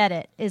willfully forget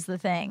it. Is the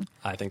thing.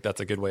 I think that's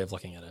a good way of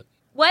looking at it.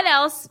 What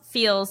else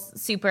feels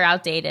super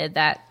outdated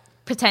that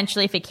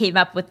potentially, if it came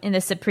up in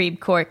the Supreme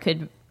Court,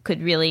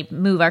 could really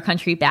move our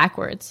country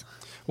backwards?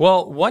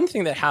 Well, one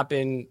thing that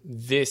happened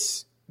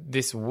this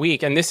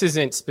week, and this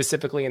isn't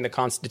specifically in the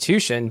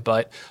Constitution,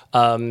 but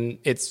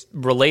it's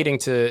relating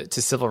to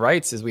civil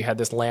rights, is we had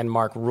this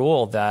landmark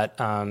rule that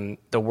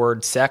the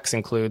word sex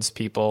includes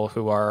people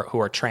who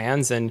are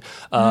trans and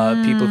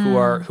people who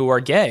are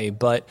gay.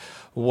 But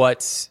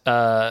what's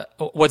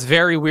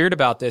very weird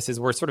about this is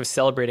we're sort of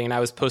celebrating, and I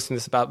was posting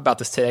this about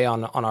this today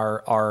on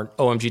our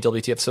OMG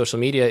WTF social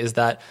media, is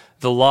that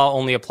the law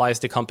only applies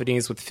to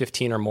companies with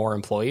 15 or more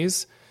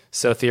employees.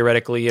 So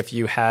theoretically, if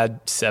you had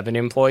 7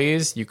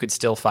 employees, you could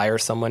still fire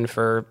someone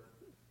for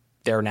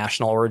their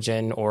national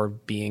origin or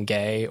being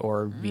gay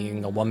or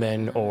being a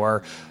woman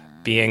or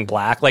being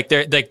black. Like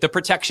the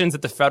protections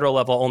at the federal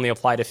level only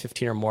apply to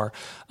 15 or more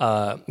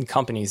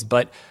companies.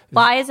 But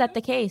why is that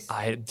the case?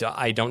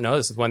 I don't know.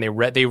 This is when they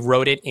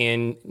wrote it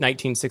in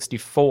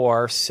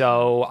 1964.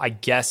 So I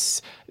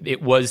guess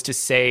it was to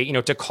say,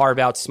 to carve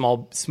out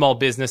small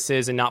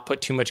businesses and not put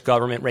too much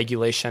government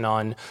regulation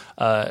on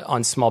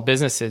small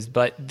businesses.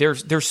 But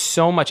there's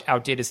so much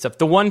outdated stuff.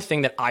 The one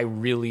thing that I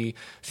really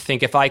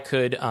think, if I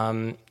could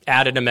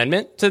add an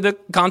amendment to the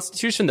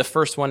Constitution, the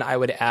first one I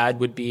would add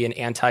would be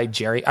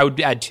I would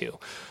add 2.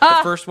 The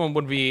first one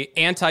would be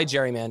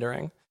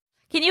anti-gerrymandering.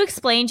 Can you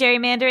explain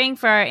gerrymandering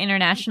for our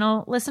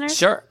international listeners?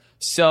 Sure.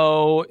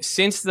 So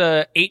since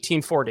the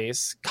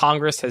 1840s,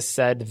 Congress has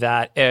said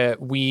that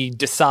we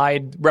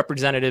decide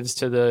representatives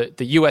to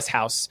the U.S.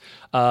 House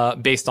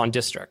based on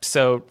district.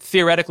 So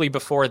theoretically,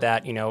 before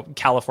that,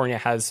 California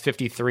has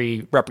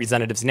 53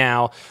 representatives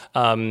now.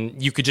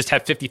 You could just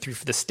have 53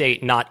 for the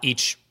state, not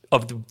each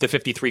of the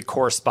 53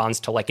 corresponds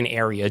to like an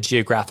area, a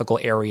geographical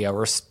area,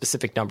 or a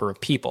specific number of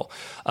people.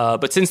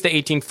 But since the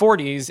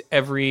 1840s,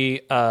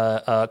 every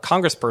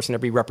congressperson,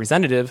 every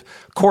representative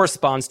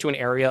corresponds to an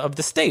area of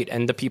the state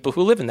and the people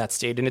who live in that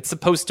state. And it's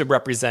supposed to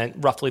represent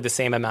roughly the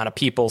same amount of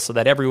people so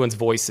that everyone's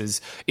voice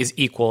is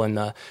equal in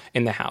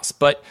the House.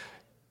 But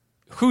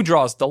who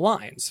draws the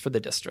lines for the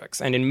districts?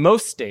 And in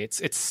most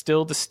states, it's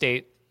still the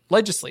state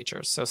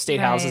legislatures, so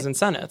state houses and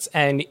senates.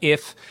 And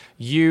if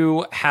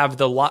you have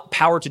the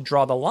power to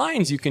draw the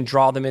lines, you can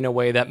draw them in a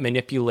way that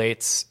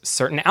manipulates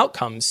certain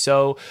outcomes.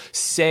 So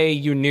say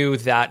you knew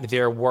that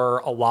there were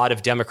a lot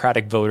of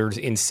Democratic voters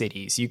in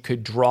cities. You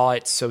could draw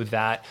it so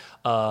that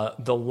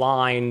the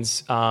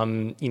lines,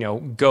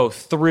 go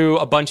through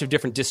a bunch of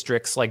different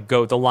districts,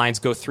 the lines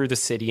go through the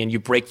city, and you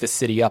break the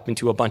city up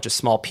into a bunch of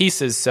small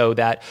pieces so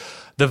that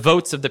the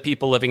votes of the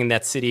people living in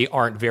that city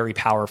aren't very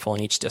powerful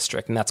in each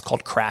district, and that's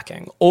called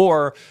cracking.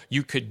 Or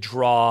you could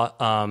draw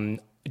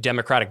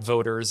Democratic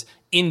voters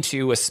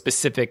into a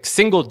specific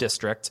single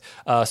district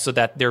so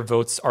that their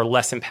votes are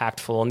less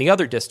impactful in the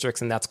other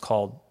districts, and that's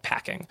called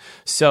packing.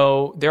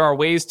 So there are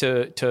ways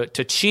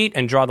to cheat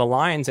and draw the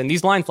lines, and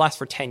these lines last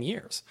for 10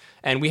 years.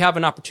 And we have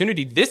an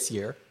opportunity this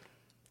year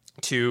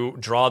to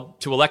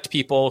elect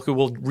people who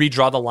will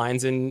redraw the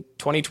lines in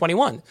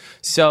 2021.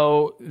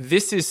 So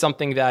this is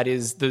something that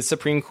is the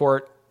Supreme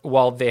Court,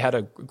 while they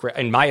had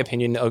in my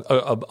opinion,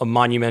 a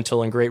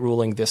monumental and great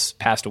ruling this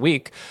past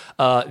week,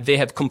 they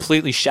have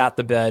completely shat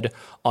the bed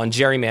on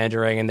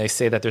gerrymandering, and they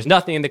say that there's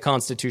nothing in the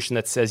Constitution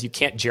that says you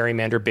can't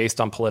gerrymander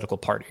based on political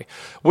party,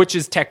 which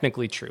is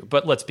technically true.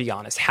 But let's be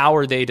honest, how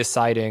are they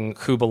deciding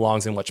who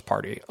belongs in which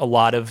party? A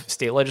lot of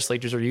state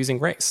legislatures are using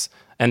race.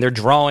 And they're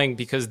drawing,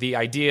 because the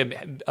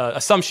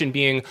assumption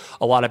being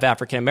a lot of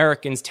African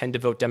Americans tend to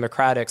vote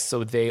Democratic,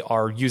 so they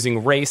are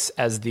using race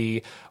as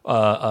the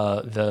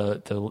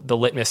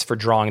litmus for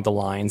drawing the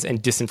lines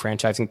and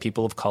disenfranchising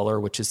people of color,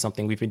 which is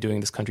something we've been doing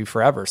in this country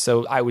forever.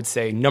 So I would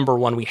say, number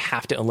one, we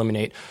have to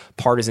eliminate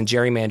partisan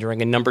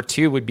gerrymandering, and number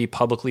two would be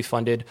publicly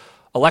funded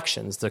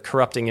elections. The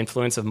corrupting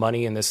influence of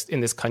money in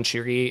this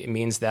country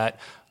means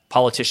that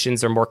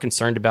politicians are more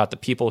concerned about the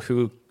people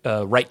who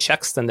write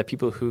checks than the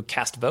people who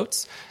cast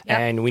votes. Yep.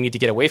 And we need to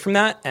get away from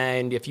that.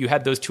 And if you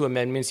had those two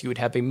amendments, you would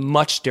have a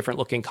much different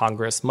looking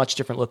Congress, much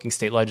different looking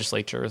state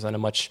legislatures, and a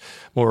much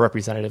more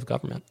representative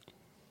government.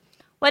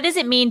 What does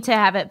it mean to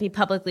have it be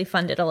publicly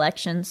funded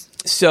elections?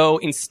 So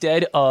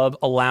instead of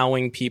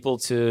allowing people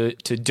to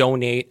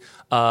donate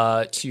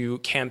to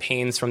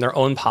campaigns from their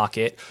own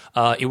pocket,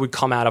 it would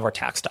come out of our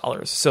tax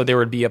dollars. So there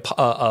would be a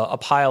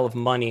pile of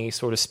money,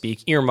 so to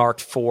speak,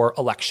 earmarked for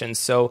elections.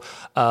 So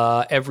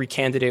every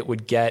candidate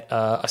would get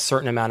a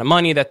certain amount of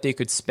money that they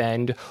could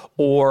spend,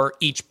 or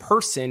each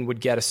person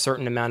would get a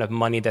certain amount of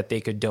money that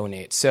they could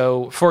donate.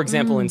 So, for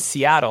example, in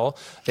Seattle,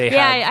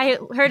 I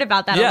heard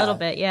about that a little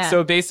bit. Yeah.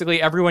 So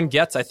basically, everyone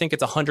gets, I think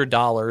it's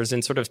 $100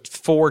 in sort of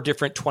 4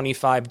 different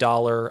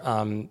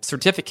 $25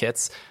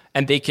 certificates.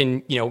 And they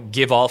can,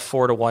 give all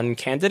 4 to one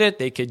candidate.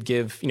 They could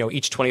give,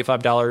 each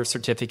 $25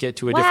 certificate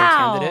to a different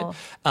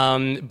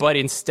candidate. But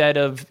instead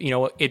of,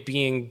 it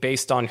being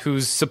based on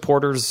whose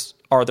supporters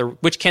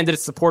which candidate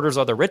supporters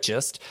are the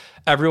richest.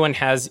 Everyone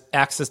has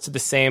access to the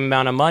same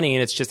amount of money,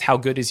 and it's just how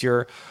good is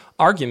your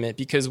argument,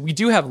 because we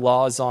do have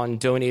laws on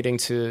donating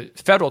to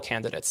federal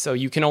candidates. So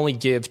you can only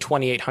give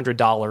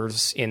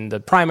 $2,800 in the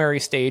primary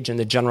stage and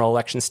the general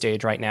election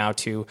stage right now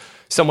to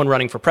someone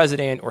running for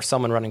president or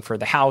someone running for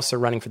the House or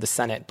running for the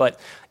Senate. But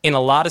in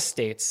a lot of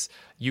states,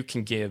 you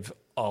can give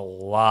a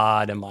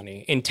lot of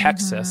money. In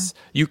Texas,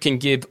 you can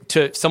give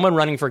to someone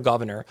running for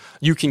governor,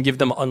 you can give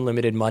them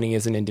unlimited money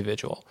as an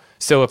individual.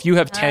 So if you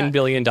have $10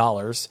 billion,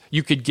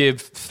 you could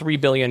give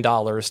 $3 billion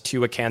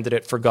to a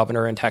candidate for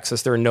governor in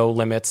Texas. There are no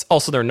limits.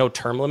 Also, there are no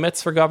term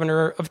limits for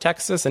governor of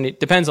Texas. And it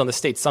depends on the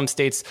state. Some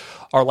states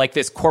are like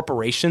this.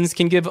 Corporations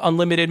can give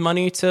unlimited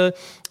money to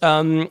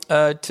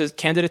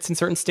candidates in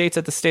certain states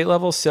at the state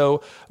level.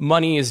 So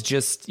money is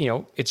just,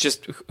 it's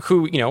just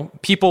who,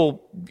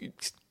 people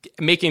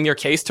making their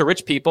case to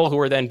rich people who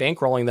are then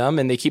bankrolling them,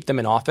 and they keep them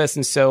in office.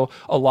 And so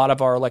a lot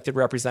of our elected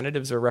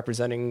representatives are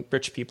representing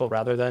rich people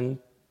rather than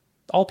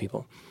all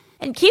people.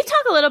 And can you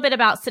talk a little bit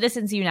about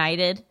Citizens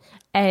United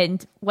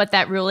and what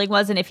that ruling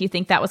was, and if you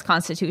think that was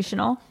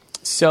constitutional?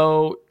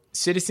 So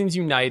Citizens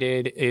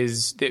United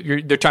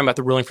they're talking about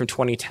the ruling from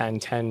 2010,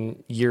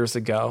 10 years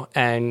ago.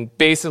 And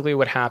basically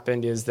what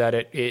happened is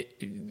that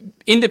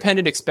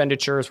independent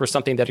expenditures were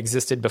something that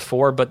existed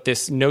before, but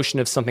this notion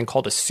of something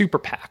called a super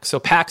PAC. So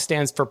PAC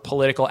stands for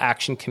Political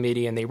Action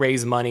Committee, and they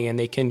raise money, and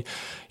they can,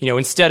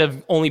 instead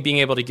of only being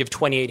able to give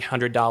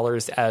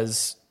 $2,800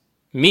 as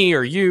me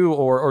or you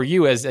or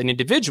you as an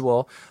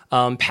individual,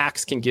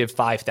 PACs can give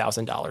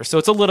 $5,000. So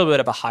it's a little bit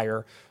of a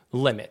higher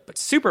limit. But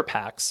super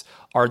PACs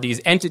are these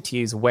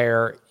entities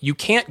where you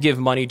can't give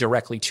money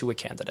directly to a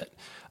candidate.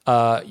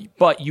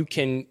 But you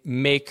can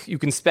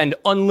spend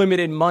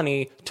unlimited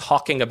money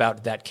talking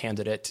about that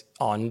candidate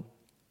on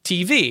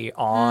TV,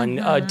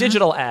 on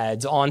digital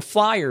ads, on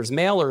flyers,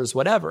 mailers,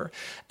 whatever.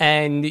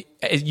 And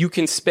you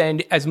can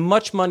spend as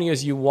much money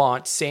as you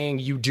want saying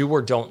you do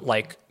or don't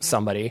like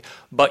somebody,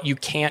 but you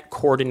can't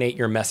coordinate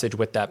your message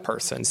with that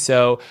person.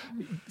 So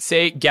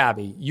say,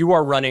 Gabby, you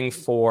are running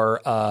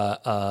for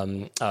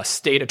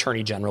State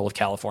Attorney General of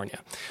California.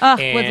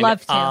 Would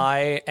love to.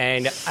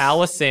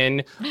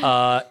 Allison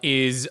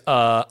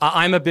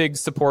I'm a big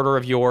supporter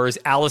of yours.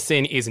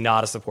 Allison is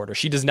not a supporter.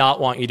 She does not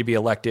want you to be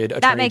elected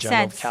Attorney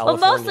General of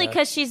California. Well, mostly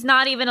because she's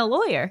not even a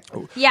lawyer.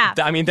 Yeah.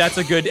 I mean, that's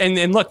a good,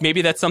 and look,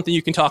 maybe that's something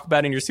you can talk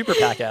about in your super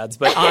PAC ads,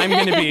 but I'm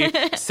going to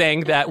be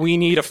saying that we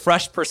need a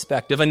fresh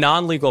perspective, a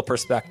non-legal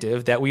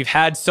perspective, that we've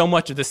had so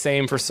much of the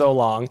same for so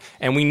long,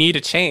 and we need a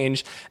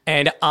change.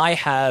 And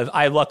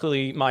I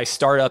luckily, my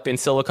startup in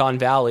Silicon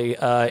Valley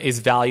is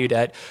valued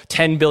at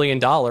 $10 billion.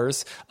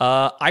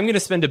 I'm going to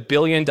spend $1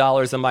 billion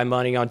of my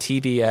money on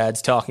TV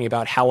ads talking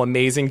about how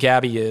amazing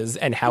Gabby is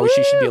and how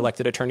she should be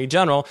elected Attorney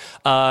General.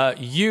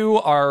 You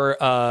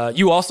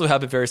also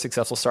have a very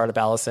successful startup,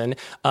 Allison,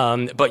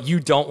 but you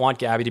don't want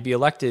Gabby to be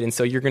elected. And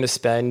so you're going to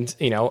spend,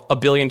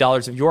 $1 billion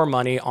of your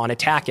money on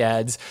attack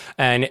ads.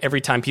 And every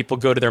time people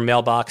go to their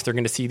mailbox, they're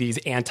going to see these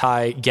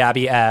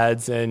anti-Gabby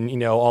ads and,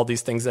 all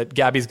these things that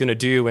Gabby's going to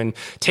do and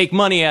take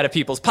money out of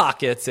people's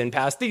pockets and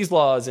pass these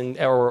laws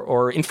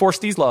or enforce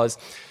these laws.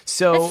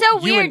 So it's so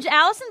weird.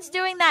 Allison's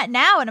doing that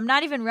now, and I'm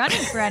not even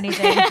running for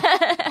anything.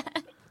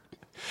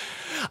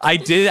 I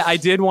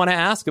did want to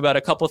ask about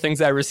a couple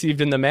things I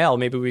received in the mail.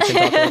 Maybe we can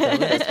talk about that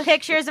later. Just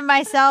pictures of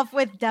myself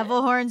with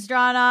devil horns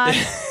drawn on,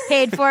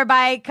 paid for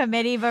by a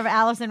committee of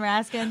Allison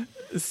Raskin.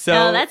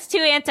 So that's too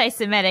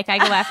anti-Semitic. I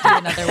go after you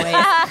in other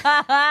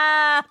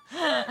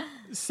ways.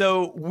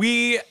 So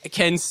we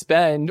can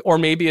spend, or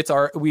maybe it's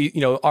our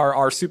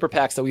super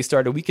PACs that we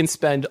started. We can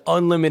spend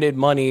unlimited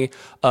money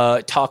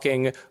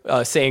talking,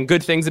 saying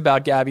good things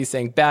about Gabby,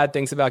 saying bad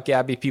things about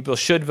Gabby. People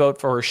should vote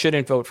for her,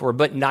 shouldn't vote for her,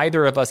 but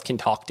neither of us can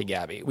talk to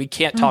Gabby. We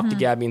can't talk to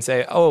Gabby and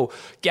say, "Oh,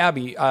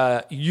 Gabby,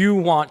 you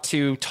want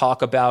to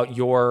talk about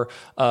your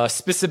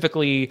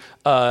specifically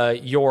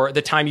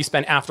the time you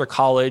spent after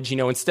college.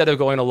 Instead of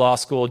going to law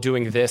school,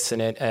 doing this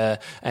and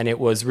it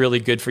was really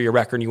good for your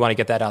record. And you want to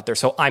get that out there.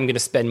 So I'm going to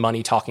spend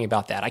money talking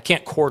about that." I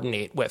can't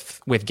coordinate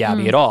with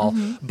Gabby at all,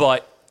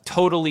 but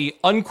totally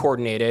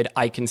uncoordinated,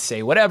 I can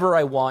say whatever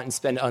I want and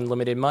spend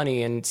unlimited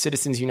money. And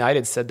Citizens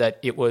United said that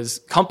it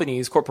was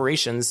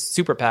corporations,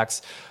 super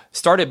PACs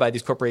started by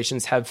these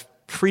corporations have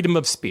freedom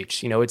of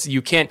speech. It's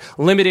you can't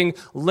limiting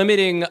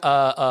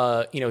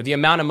the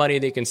amount of money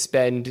they can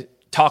spend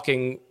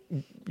talking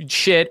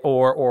shit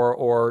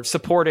or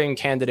supporting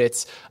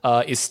candidates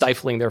is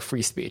stifling their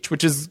free speech,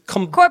 which is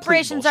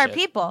corporations are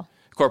people.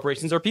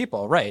 Corporations are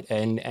people, right?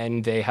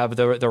 And they have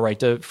the right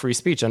to free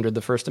speech under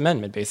the First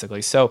Amendment,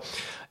 basically. So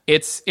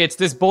it's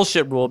this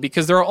bullshit rule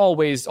because there are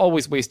always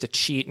ways to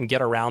cheat and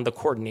get around the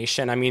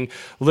coordination. I mean,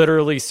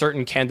 literally,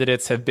 certain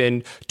candidates have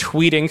been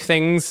tweeting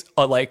things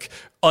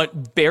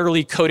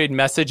barely coded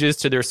messages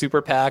to their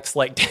super PACs,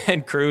 like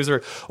Ted Cruz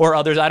or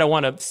others. I don't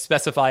want to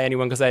specify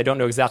anyone because I don't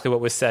know exactly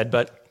what was said,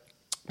 but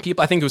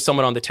people, I think it was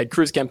someone on the Ted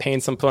Cruz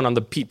campaign, someone on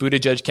the Pete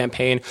Buttigieg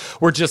campaign,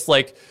 were just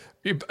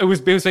it was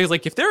basically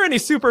like, if there are any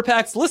super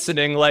PACs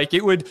listening, like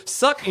it would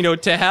suck,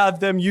 to have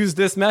them use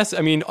this mess.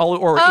 I mean, in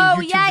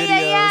YouTube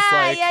videos,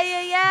 like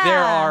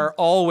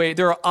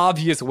there are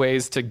obvious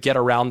ways to get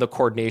around the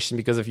coordination,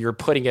 because if you're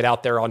putting it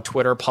out there on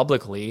Twitter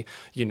publicly,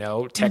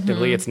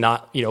 technically it's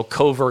not,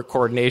 covert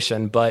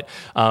coordination, but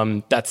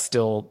that's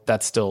still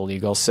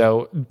illegal.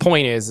 So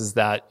point is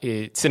that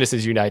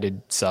Citizens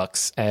United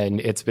sucks, and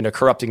it's been a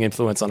corrupting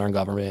influence on our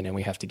government, and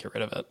we have to get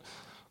rid of it.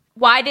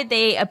 Why did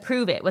they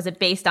approve it? Was it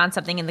based on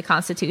something in the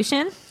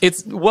Constitution?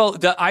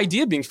 The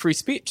idea being free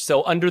speech.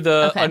 So under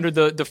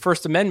the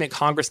First Amendment,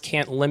 Congress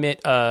can't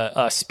limit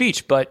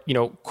speech, but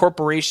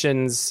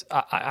corporations,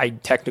 I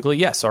technically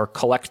yes, are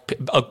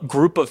a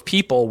group of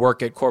people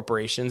work at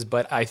corporations,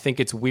 but I think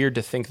it's weird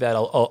to think that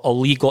a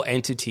legal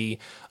entity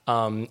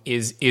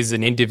is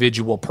an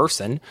individual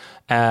person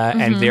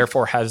and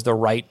therefore has the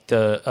right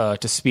to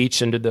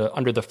speech under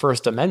the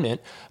First Amendment.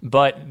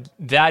 But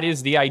that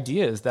is the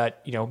idea, is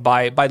that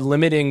by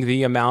limiting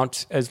the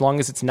amount, as long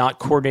as it's not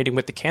coordinating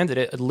with the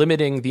candidate,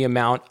 limiting the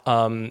amount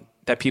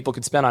that people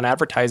could spend on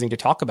advertising to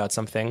talk about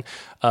something,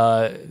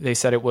 they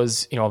said it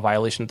was a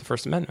violation of the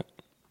First Amendment.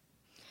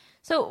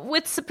 So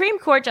with Supreme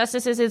Court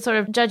justices and sort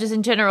of judges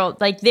in general,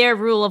 like their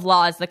rule of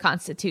law is the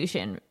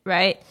Constitution,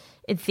 right?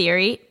 In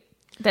theory.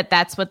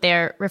 That's what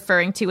they're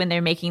referring to when they're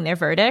making their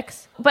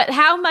verdicts. But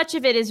how much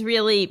of it is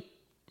really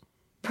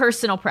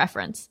personal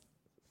preference?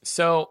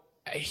 So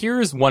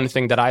here's one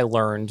thing that I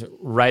learned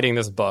writing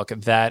this book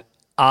that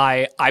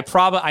I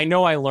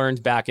know I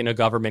learned back in a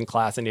government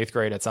class in 8th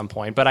grade at some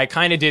point, but I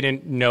kind of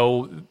didn't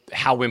know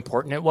how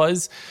important it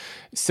was.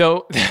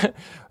 So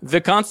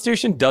the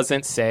Constitution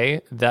doesn't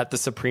say that the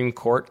Supreme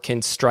Court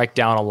can strike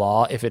down a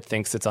law if it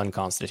thinks it's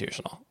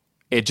unconstitutional.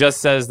 It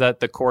just says that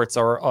the courts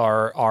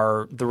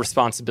are the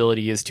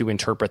responsibility is to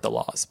interpret the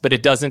laws. But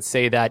it doesn't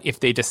say that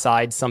if they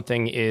decide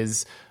something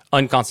is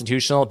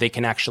unconstitutional, they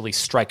can actually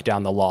strike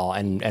down the law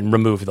and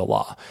remove the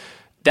law.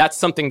 That's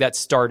something that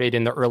started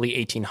in the early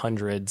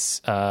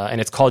 1800s, and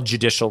it's called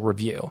judicial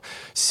review.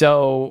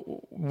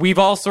 So we've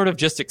all sort of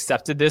just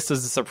accepted this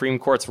as the Supreme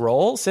Court's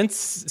role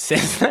since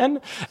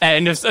then,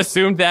 and just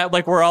assumed that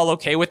like we're all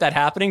okay with that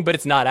happening, but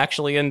it's not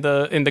actually in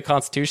the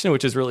Constitution,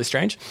 which is really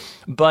strange.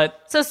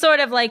 But so sort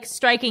of like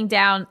striking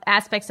down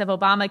aspects of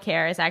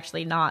Obamacare is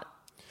actually not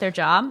their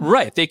job.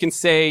 Right. They can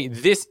say,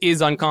 this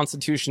is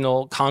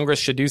unconstitutional. Congress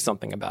should do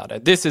something about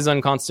it. This is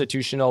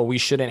unconstitutional. We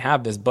shouldn't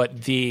have this.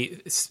 But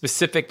the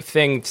specific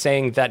thing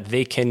saying that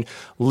they can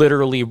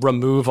literally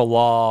remove a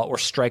law or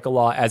strike a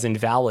law as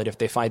invalid if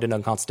they find it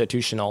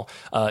unconstitutional,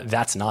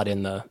 that's not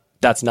in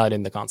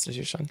the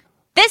Constitution.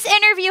 This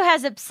interview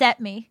has upset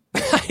me.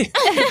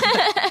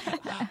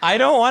 I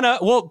don't want to.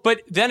 Well,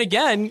 but then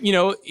again,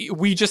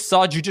 we just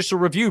saw judicial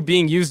review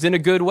being used in a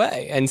good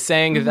way and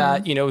saying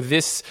that,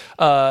 this,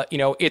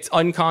 it's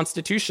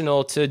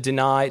unconstitutional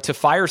to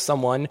fire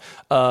someone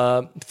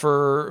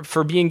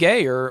for being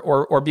gay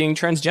or being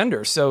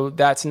transgender. So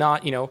that's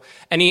not,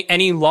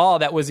 any law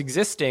that was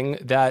existing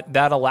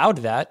that allowed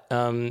that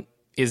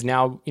is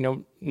now,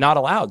 not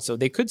allowed. So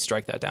they could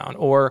strike that down.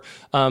 Or,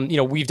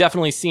 we've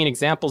definitely seen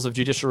examples of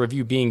judicial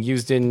review being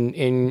used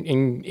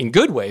in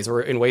good ways,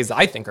 or in ways that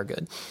I think are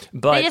good.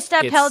 But they just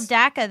upheld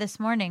DACA this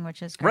morning,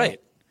 which is great.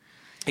 Right.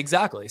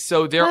 Exactly.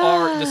 So there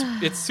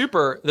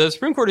the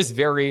Supreme Court is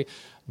very,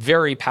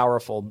 very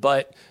powerful.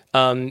 But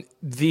to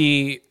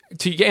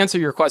answer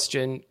your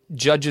question,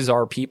 judges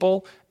are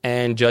people,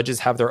 and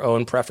judges have their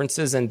own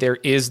preferences, and there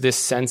is this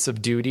sense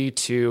of duty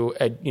to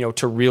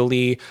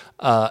really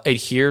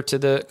adhere to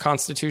the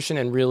Constitution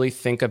and really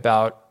think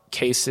about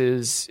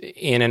cases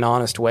in an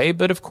honest way.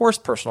 But of course,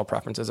 personal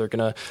preferences are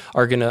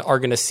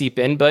gonna seep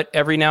in. But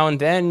every now and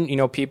then,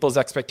 people's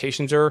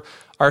expectations are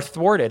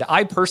thwarted.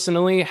 I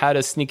personally had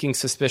a sneaking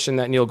suspicion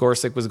that Neil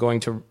Gorsuch was going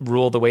to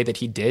rule the way that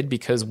he did,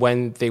 because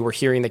when they were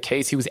hearing the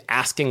case, he was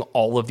asking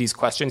all of these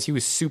questions. He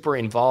was super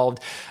involved,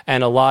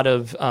 and a lot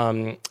of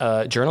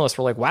journalists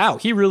were like, "Wow,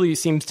 he really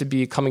seems to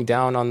be coming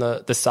down on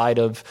the side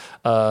of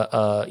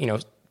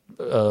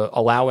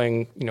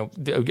allowing,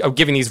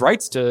 giving these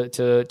rights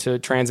to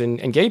trans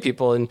and gay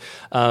people." And,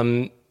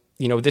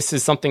 this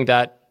is something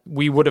that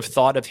we would have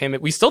thought of him.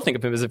 We still think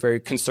of him as a very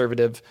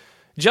conservative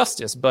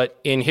justice, but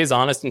in his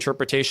honest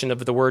interpretation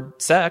of the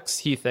word sex,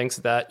 he thinks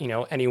that,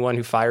 anyone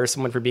who fires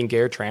someone for being gay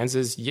or trans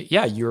is,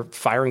 you're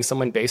firing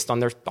someone based on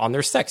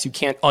their sex. You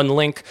can't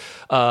unlink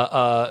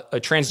a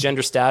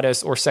transgender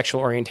status or sexual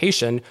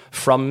orientation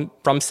from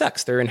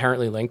sex. They're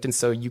inherently linked. And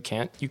so you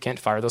can't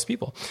fire those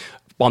people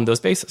on those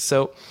bases.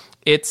 So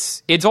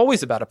it's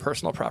always about a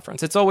personal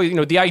preference. It's always,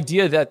 the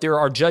idea that there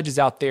are judges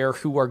out there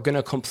who are going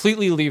to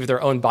completely leave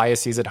their own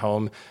biases at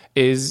home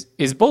is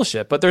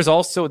bullshit. But there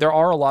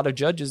are a lot of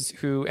judges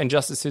and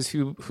justices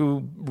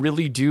who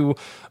really do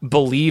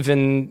believe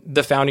in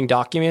the founding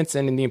documents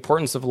and in the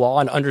importance of law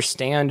and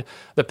understand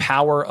the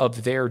power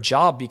of their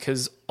job,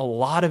 because a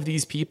lot of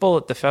these people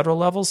at the federal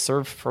level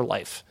serve for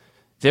life.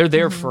 They're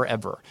there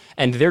forever,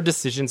 and their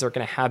decisions are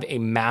going to have a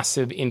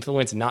massive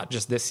influence, not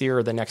just this year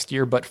or the next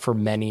year, but for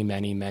many,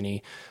 many,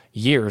 many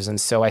years. And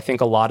so I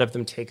think a lot of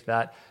them take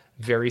that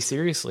very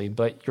seriously.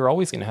 But you're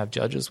always going to have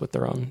judges with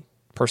their own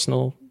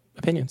personal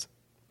opinions.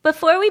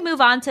 Before we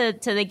move on to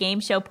the game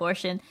show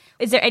portion,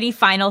 is there any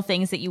final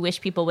things that you wish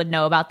people would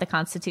know about the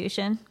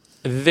Constitution?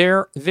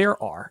 There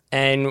are.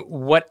 And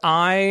what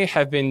I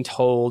have been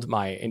told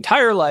my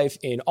entire life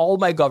in all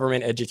my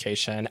government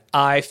education,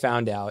 I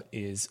found out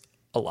is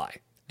a lie.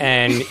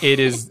 And it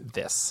is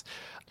this.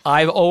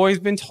 I've always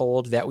been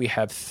told that we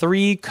have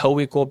 3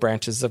 co-equal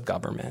branches of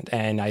government.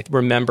 And I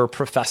remember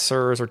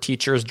professors or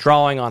teachers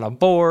drawing on a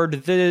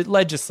board the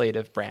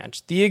legislative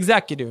branch, the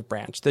executive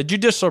branch, the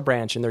judicial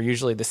branch, and they're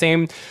usually the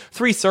same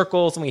 3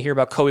 circles, and we hear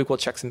about co-equal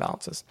checks and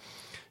balances.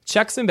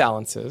 Checks and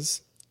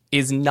balances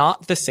is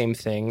not the same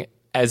thing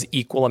as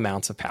equal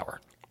amounts of power.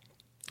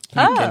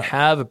 You can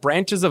have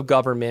branches of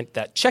government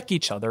that check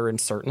each other in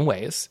certain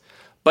ways,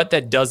 but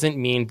that doesn't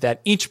mean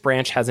that each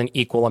branch has an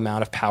equal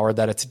amount of power,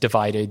 that it's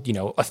divided,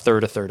 a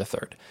third, a third, a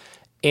third.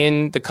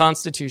 In the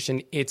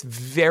Constitution, it's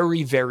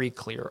very, very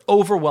clear,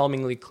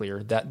 overwhelmingly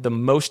clear, that the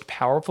most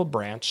powerful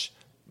branch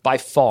by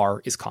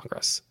far is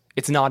Congress.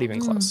 It's not even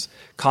close.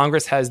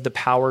 Congress has the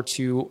power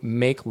to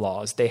make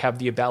laws. They have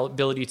the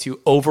ability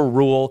to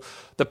overrule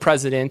the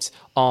president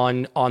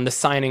on the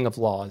signing of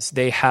laws.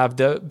 They have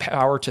the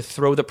power to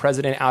throw the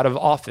president out of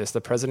office. The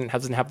president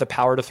doesn't have the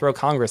power to throw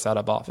Congress out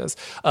of office.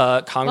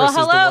 Congress is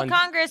the one.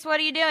 Congress, what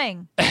are you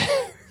doing?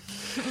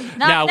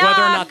 Now,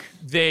 whether or not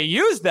they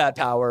use that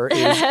power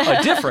is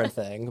a different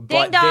thing. Ding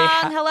But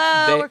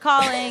dong, they we're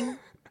calling.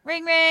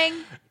 Ring, ring.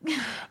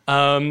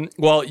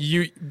 Well,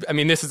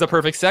 this is a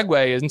perfect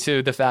segue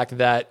into the fact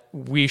that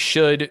we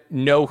should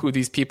know who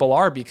these people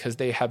are because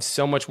they have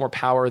so much more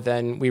power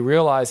than we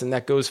realize, and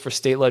that goes for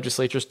state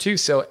legislatures too.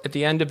 So at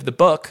the end of the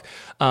book,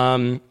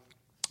 I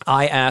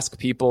ask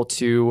people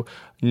to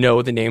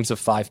know the names of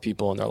 5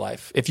 people in their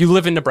life. If you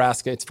live in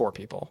Nebraska, it's 4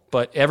 people,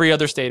 but every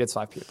other state, it's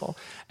 5 people.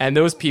 And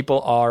those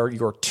people are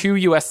your 2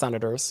 U.S.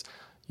 senators,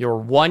 your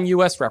 1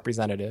 U.S.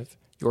 representative,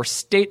 your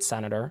state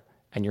senator,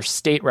 and your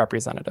state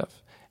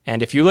representative.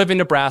 And if you live in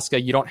Nebraska,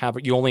 you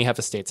only have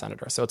a state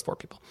senator, so it's 4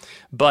 people.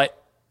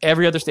 But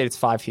every other state, it's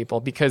 5 people,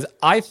 because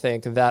I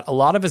think that a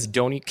lot of us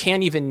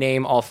can't even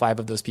name all 5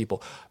 of those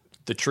people.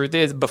 The truth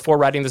is, before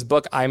writing this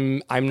book,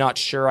 I'm not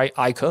sure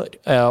I could,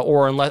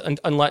 or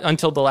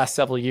until the last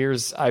several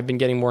years, I've been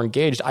getting more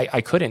engaged.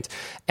 I couldn't,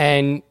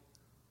 and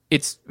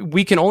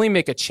we can only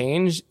make a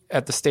change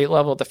at the state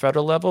level, at the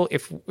federal level,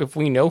 if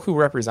we know who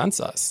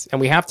represents us.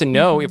 And we have to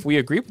know if we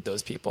agree with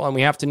those people, and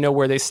we have to know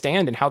where they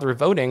stand and how they're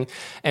voting.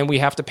 And we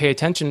have to pay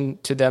attention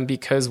to them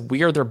because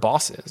we are their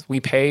bosses.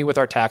 We pay with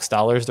our tax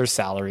dollars their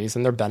salaries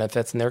and their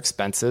benefits and their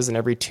expenses. And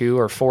every 2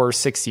 or 4 or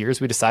 6 years,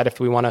 we decide if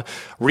we want to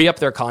re-up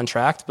their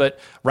contract. But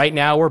right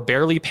now, we're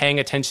barely paying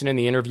attention in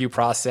the interview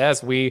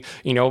process. We,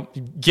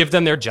 give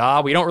them their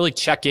job. We don't really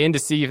check in to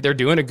see if they're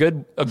doing a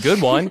good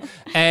one.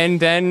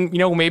 And then,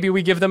 maybe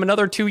we give them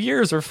another 2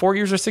 years or 4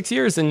 years or 6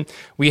 years, and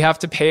we have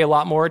to pay a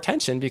lot more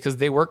attention because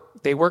they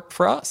work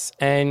for us.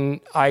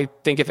 And I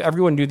think if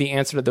everyone knew the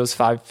answer to those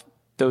five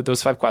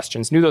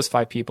questions, knew those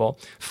 5 people,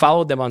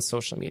 followed them on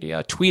social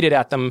media, tweeted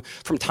at them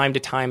from time to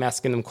time,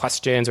 asking them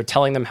questions or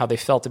telling them how they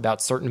felt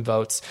about certain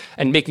votes,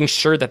 and making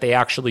sure that they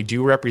actually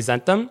do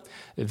represent them,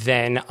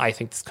 then I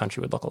think this country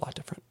would look a lot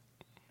different.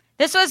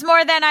 This was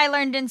more than I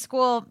learned in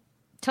school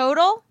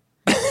total.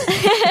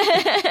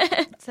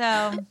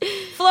 So,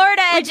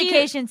 Florida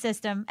education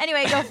system.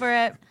 Anyway, go for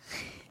it.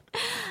 Do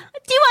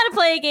you want to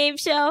play a game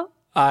show?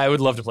 I would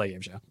love to play a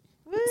game show.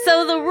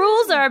 So the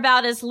rules are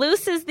about as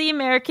loose as the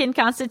American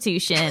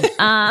Constitution.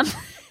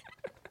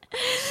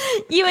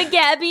 You and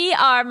Gabby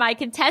are my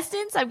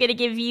contestants. I'm going to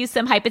give you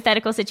some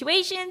hypothetical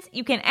situations.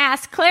 You can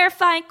ask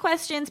clarifying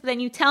questions, but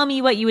then you tell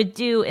me what you would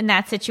do in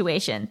that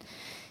situation.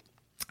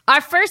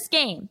 Our first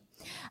game,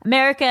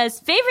 America's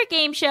favorite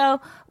game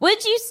show,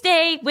 Would You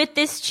Stay with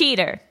This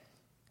Cheater?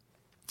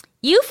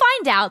 You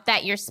find out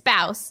that your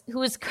spouse,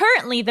 who is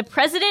currently the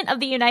president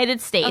of the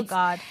United States,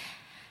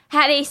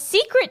 had a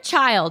secret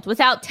child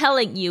without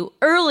telling you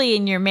early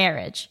in your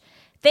marriage.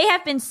 They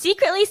have been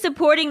secretly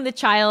supporting the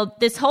child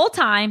this whole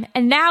time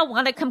and now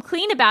want to come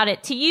clean about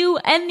it to you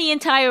and the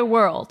entire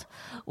world.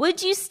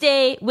 Would you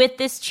stay with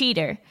this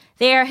cheater?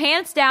 They are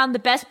hands down the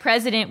best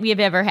president we have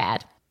ever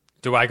had.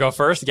 Do I go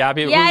first,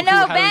 Gabby? Ben, you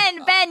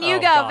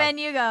go. God. Ben,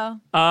 you go.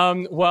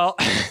 Well,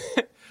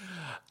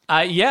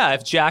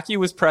 if Jackie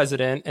was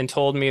president and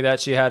told me that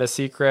she had a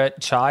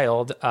secret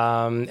child,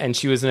 and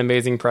she was an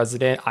amazing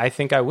president, I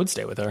think I would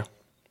stay with her.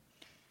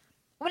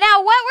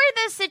 Now, what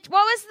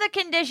was the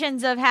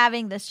conditions of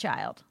having this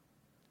child?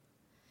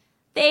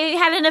 They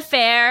had an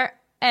affair,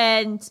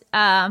 and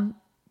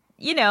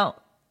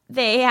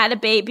they had a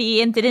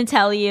baby and didn't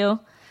tell you.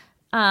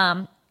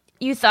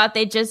 You thought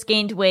they just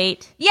gained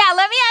weight. Yeah,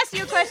 let me ask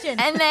you a question.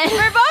 And then for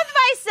both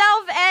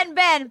myself and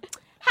Ben,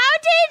 how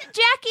did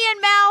Jackie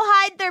and Mal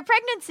hide their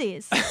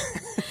pregnancies?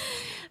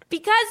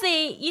 Because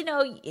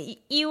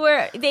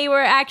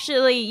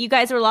you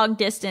guys were long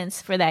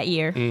distance for that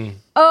year.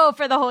 Oh,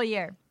 for the whole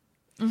year.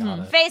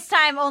 Mm-hmm.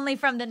 FaceTime only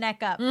from the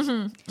neck up.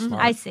 Mm-hmm.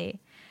 I see.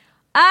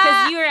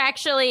 Because you were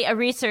actually a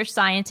research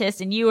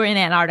scientist and you were in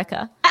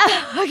Antarctica.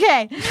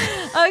 Okay.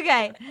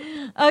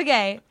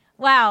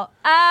 Wow.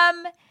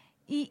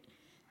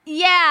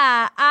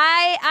 Yeah,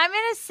 I'm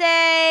gonna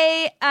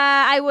say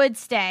I would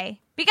stay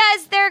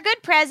because they're a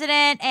good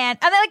president, and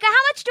like,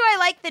 how much do I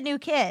like the new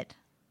kid?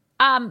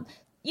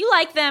 You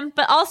like them,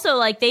 but also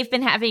like they've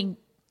been having,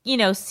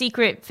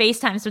 secret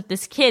FaceTimes with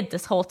this kid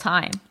this whole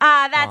time.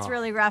 That's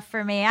really rough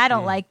for me. I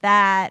don't like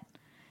that.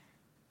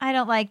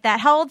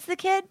 How old's the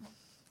kid?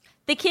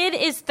 The kid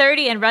is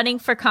 30 and running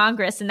for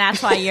Congress, and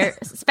that's why your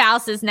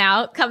spouse is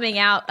now coming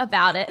out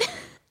about it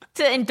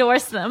to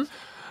endorse them.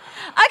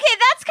 Okay,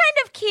 that's kind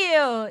of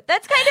cute.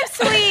 That's kind of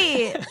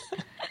sweet.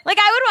 Like,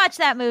 I would watch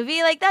that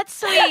movie. Like, that's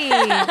sweet.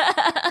 Okay,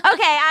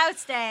 I would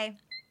stay.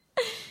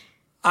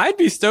 I'd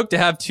be stoked to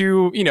have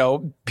two,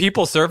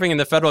 people serving in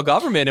the federal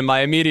government in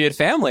my immediate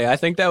family. I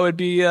think that would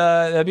be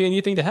that'd be a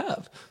neat thing to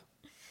have.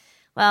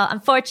 Well,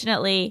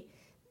 unfortunately,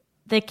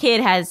 the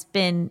kid has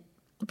been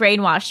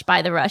brainwashed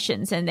by the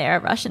Russians, and they're a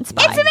Russian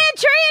spy. It's a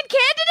Manchurian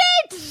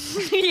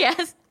candidate!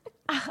 Yes.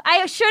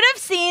 I should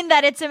have seen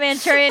that it's a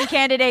Manchurian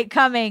candidate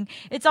coming.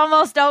 It's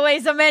almost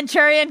always a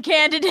Manchurian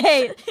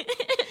candidate.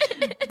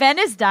 Ben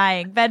is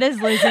dying. Ben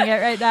is losing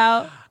it right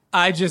now.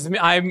 I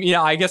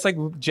guess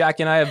like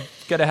Jack and I have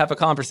got to have a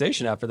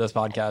conversation after this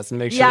podcast and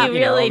make sure, Yeah, we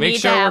really make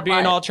need sure to we're have being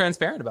one. all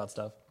transparent about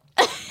stuff.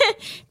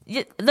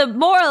 The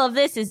moral of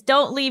this is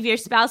don't leave your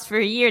spouse for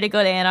a year to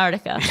go to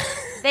Antarctica.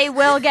 They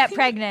will get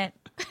pregnant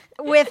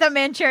with a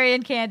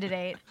Manchurian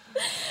candidate.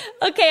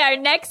 Okay, our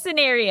next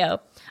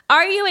scenario.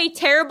 Are you a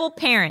terrible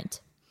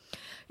parent?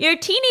 Your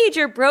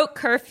teenager broke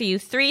curfew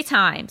 3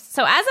 times,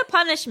 so as a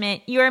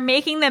punishment, you are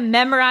making them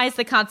memorize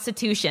the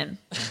Constitution.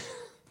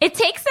 It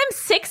takes them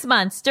 6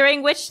 months,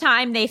 during which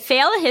time they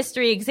fail a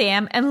history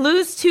exam and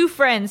lose 2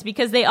 friends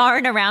because they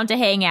aren't around to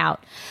hang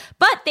out.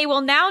 But they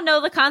will now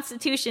know the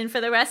Constitution for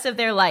the rest of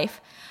their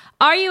life.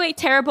 Are you a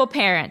terrible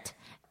parent?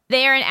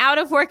 They are an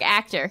out-of-work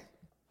actor.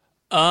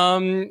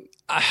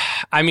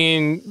 I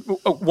mean,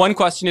 one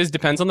question is,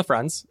 depends on the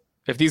friends.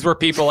 If these were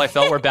people I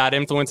felt were bad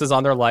influences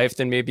on their life,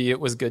 then maybe it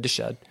was good to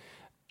shed.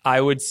 I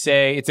would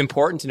say it's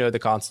important to know the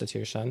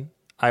Constitution.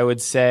 I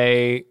would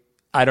say,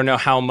 I don't know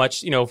how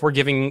much, if we're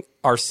giving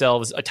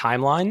ourselves a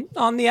timeline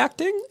on the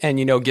acting and,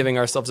 giving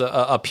ourselves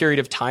a period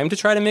of time to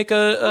try to make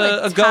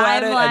a go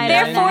at it. timeline?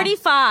 They're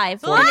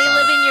 45 and they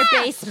live in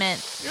your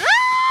basement.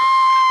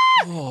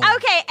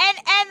 Okay,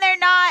 and they're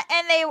not,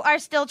 and they are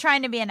still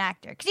trying to be an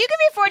actor. Because you can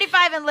be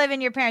 45 and live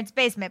in your parents'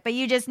 basement, but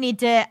you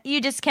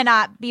just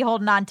cannot be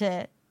holding on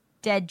to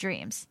dead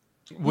dreams.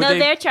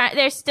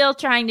 They're still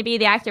trying to be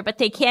the actor, but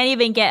they can't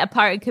even get a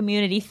part in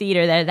community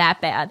theater. They're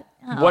that bad.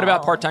 What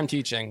about part-time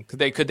teaching? Could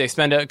they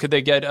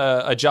get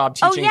a job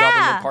teaching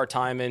government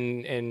part-time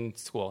in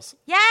schools?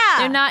 Yeah.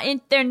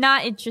 They're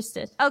not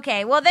interested.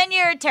 Okay, well then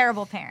you're a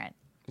terrible parent.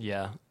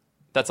 Yeah,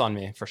 that's on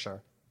me for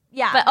sure.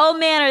 Yeah. But oh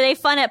man, are they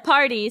fun at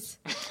parties?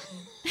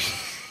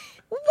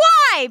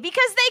 Why?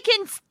 Because they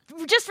can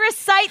just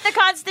recite the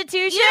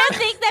Constitution? You don't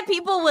think that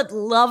people would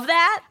love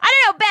that?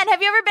 I don't know, Ben,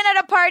 have you ever been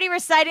at a party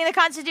reciting the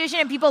Constitution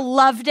and people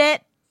loved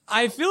it?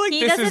 I feel like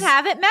He doesn't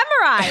have it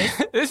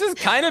memorized. This has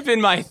kind of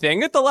been my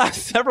thing at the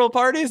last several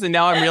parties, and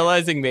now I'm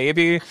realizing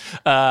maybe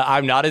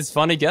I'm not as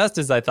fun a guest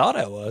as I thought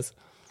I was.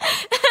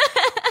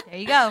 There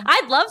you go.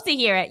 I'd love to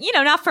hear it.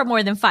 Not for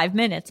more than 5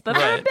 minutes, but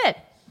for a Right. bit.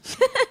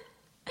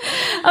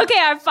 Okay,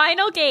 our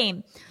final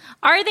game.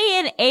 Are they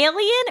an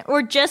alien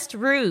or just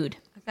rude?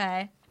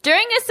 Okay.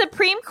 During a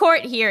Supreme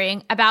Court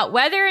hearing about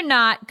whether or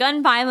not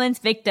gun violence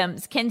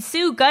victims can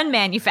sue gun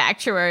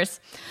manufacturers,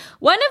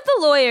 one of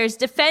the lawyers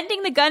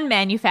defending the gun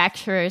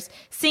manufacturers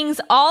sings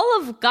all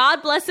of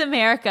God Bless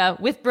America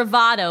with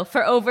bravado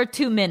for over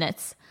 2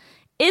 minutes.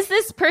 Is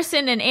this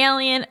person an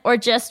alien or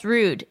just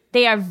rude?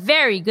 They are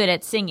very good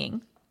at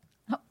singing.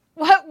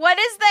 What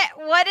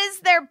is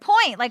their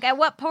point? Like, at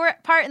what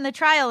part in the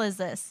trial is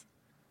this?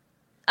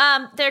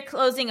 Their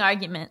closing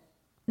argument.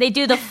 They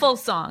do the full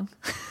song.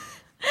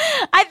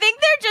 I think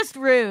they're just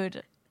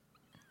rude.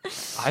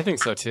 I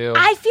think so too.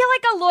 I feel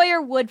like a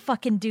lawyer would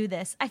fucking do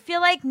this. I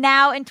feel like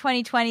now in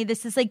 2020,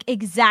 this is like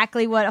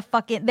exactly what a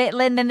fucking...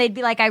 and then they'd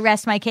be like, I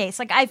rest my case.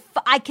 Like,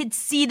 I could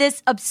see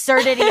this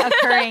absurdity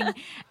occurring.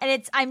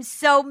 And I'm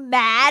so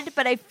mad,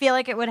 but I feel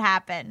like it would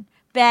happen.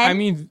 Ben? I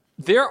mean,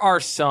 there are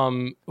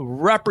some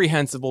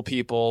reprehensible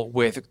people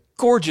with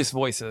gorgeous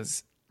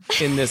voices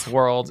in this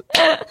world.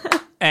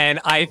 And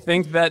I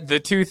think that the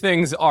two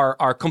things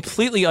are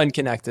completely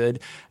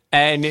unconnected.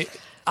 And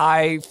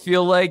I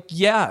feel like,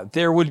 yeah,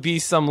 there would be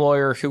some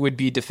lawyer who would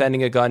be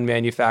defending a gun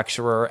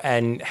manufacturer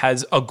and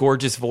has a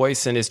gorgeous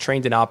voice and is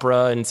trained in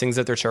opera and sings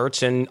at their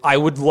church. And I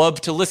would love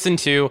to listen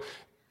to,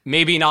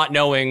 maybe not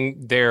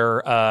knowing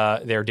their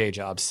day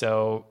job.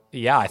 So,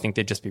 yeah, I think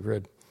they'd just be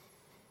rude.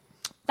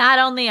 Not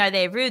only are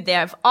they rude, they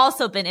have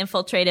also been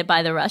infiltrated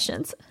by the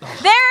Russians. They're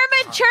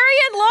a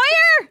Manchurian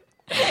lawyer?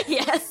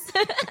 Yes.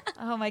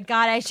 Oh my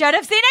God, I should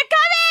have seen it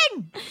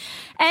coming!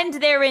 And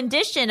their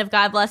rendition of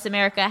God Bless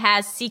America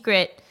has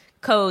secret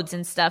codes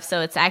and stuff,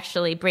 so it's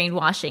actually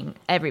brainwashing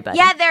everybody.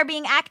 Yeah, they're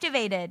being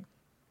activated.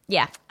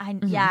 Yeah.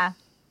 Yeah.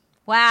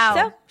 Wow.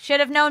 So- Should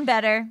have known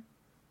better.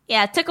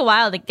 Yeah, it took a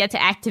while to get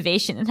to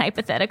activation and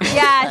hypotheticals.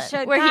 Yeah,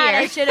 but we're here.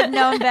 I should have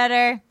known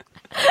better.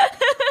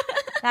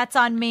 That's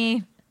on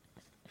me.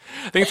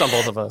 I think it's on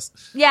both of us.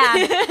 Yeah.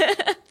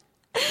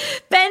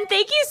 Ben,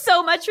 thank you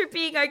so much for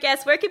being our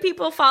guest. Where can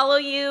people follow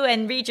you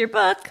and read your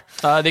book?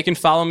 They can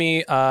follow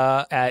me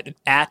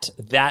at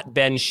that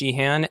Ben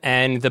Sheehan,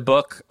 and the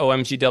book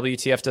OMG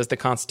WTF Does the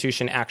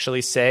Constitution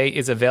Actually Say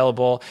is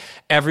available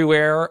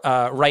everywhere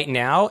right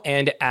now,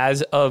 and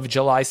as of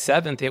July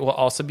 7th, it will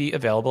also be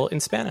available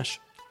in Spanish.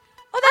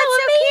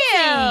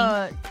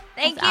 Oh, that's so cute.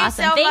 Thank you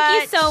Awesome. so much.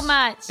 Thank you so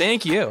much.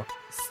 Thank you.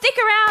 Stick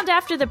around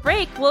after the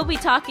break. We'll be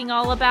talking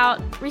all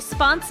about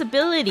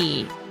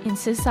responsibility in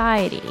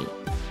society.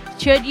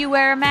 Should you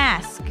wear a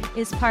mask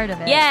is part of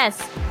it. Yes.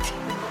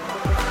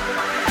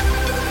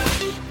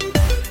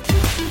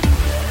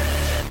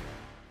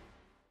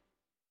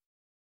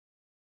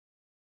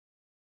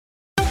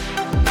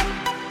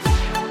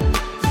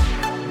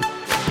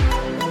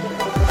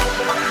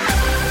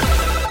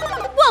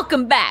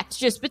 Welcome back to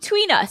Just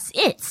Between Us.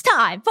 It's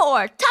time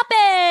for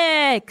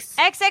topics.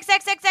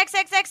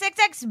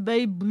 XXXXXXXXX,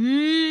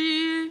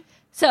 baby.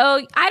 So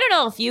I don't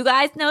know if you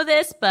guys know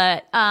this,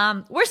 but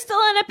we're still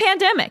in a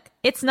pandemic.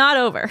 It's not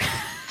over.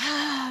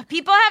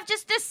 People have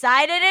just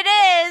decided it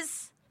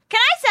is. Can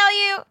I tell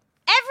you,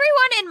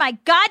 everyone in my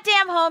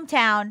goddamn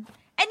hometown,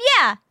 and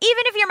yeah,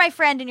 even if you're my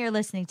friend and you're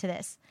listening to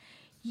this,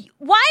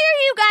 why are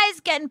you guys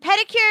getting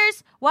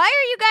pedicures? Why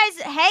are you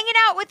guys hanging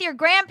out with your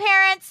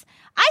grandparents?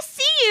 I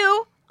see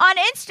you on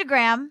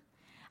Instagram.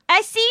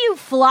 I see you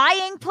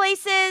flying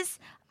places.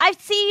 I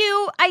see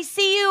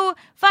you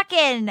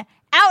fucking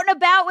out and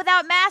about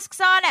without masks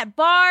on at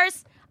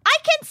bars. I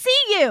can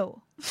see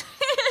you.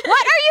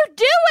 What are you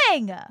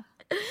doing?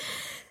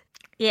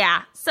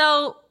 Yeah.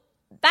 So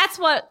that's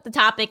what the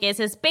topic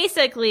is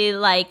basically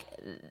like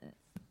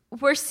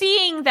we're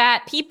seeing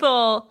that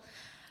people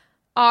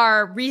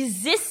are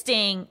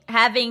resisting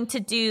having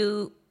to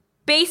do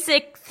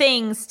basic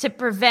things to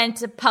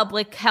prevent a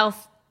public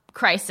health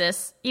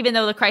crisis, even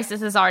though the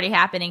crisis is already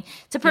happening,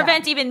 to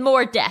prevent even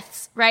more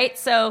deaths, right?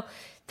 So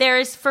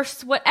there's, for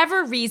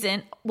whatever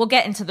reason, we'll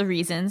get into the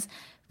reasons,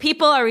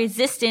 people are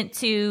resistant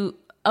to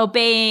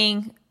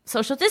obeying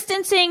social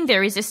distancing.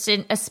 They're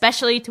resistant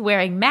especially to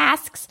wearing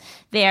masks.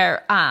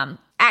 They're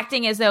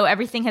acting as though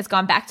everything has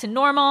gone back to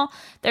normal.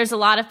 There's a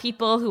lot of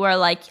people who are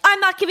like,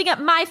 I'm not giving up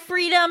my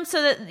freedom so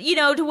that,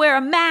 to wear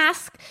a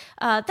mask.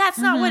 That's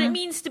not what it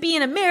means to be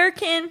an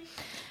American.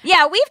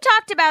 Yeah, we've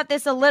talked about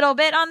this a little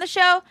bit on the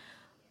show,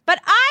 but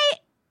I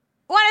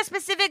want to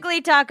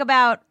specifically talk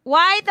about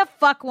why the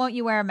fuck won't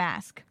you wear a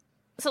mask?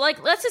 So,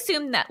 let's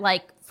assume that,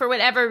 for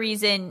whatever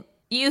reason,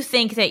 you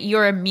think that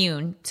you're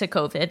immune to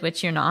COVID,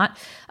 which you're not.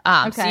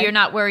 So you're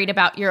not worried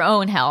about your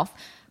own health.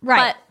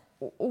 Right.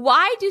 But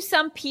why do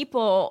some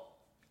people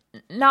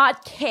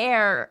not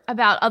care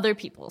about other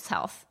people's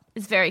health?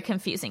 Is very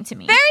confusing to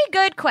me. Very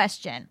good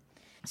question.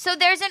 So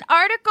there's an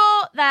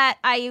article that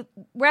I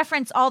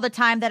reference all the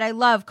time that I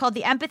love called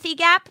The Empathy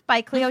Gap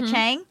by Cleo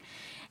Chang.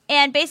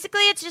 And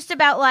basically it's just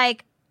about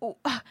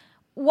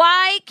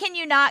why can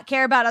you not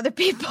care about other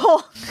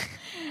people?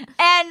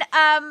 And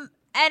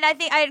I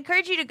think I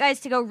encourage you guys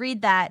to go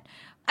read that.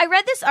 I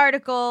read this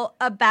article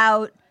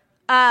about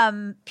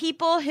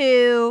people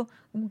who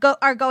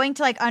are going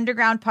to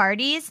underground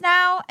parties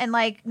now and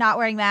not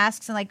wearing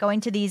masks and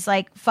going to these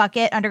fuck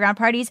it underground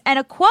parties. And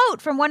a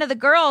quote from one of the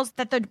girls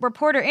that the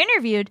reporter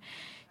interviewed,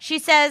 she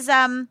says,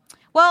 well,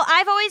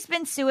 I've always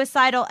been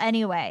suicidal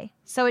anyway,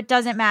 so it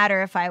doesn't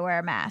matter if I wear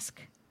a mask.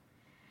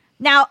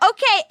 Now,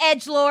 okay,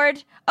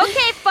 edgelord,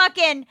 okay,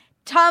 fucking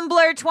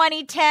Tumblr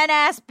 2010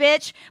 ass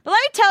bitch, but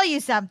let me tell you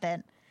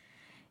something.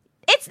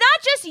 It's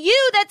not just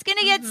you that's going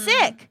to get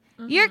sick.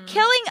 You're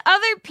killing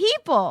other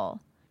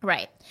people.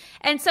 Right.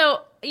 And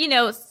so,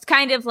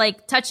 kind of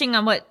touching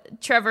on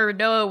what Trevor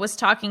Noah was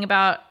talking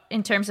about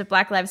in terms of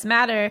Black Lives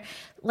Matter,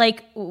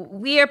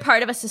 we are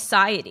part of a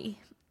society.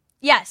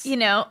 Yes.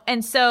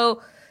 And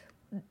so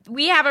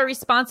we have a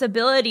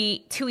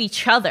responsibility to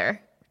each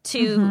other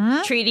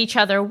to treat each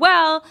other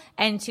well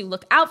and to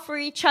look out for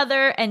each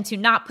other and to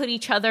not put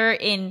each other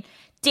in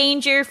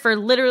danger for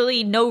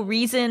literally no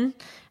reason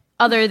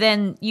other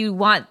than you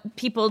want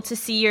people to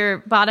see your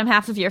bottom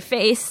half of your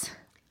face.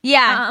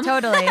 Yeah,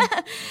 totally.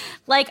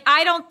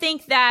 I don't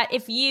think that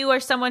if you are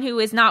someone who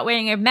is not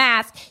wearing a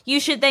mask, you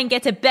should then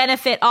get to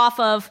benefit off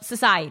of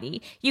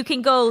society. You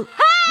can go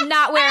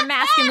not wear a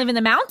mask and live in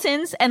the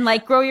mountains and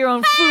grow your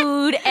own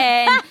food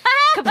and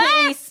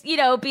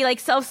completely, be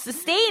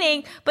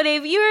self-sustaining. But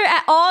if you're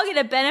at all going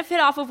to benefit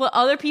off of what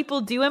other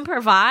people do and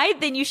provide,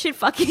 then you should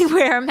fucking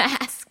wear a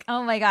mask.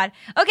 Oh my God.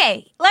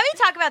 Okay, let me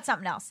talk about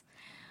something else.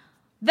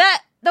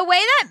 The way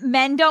that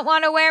men don't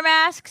want to wear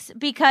masks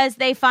because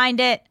they find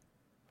it,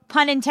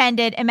 pun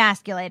intended,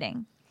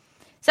 emasculating.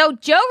 So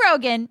Joe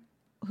Rogan,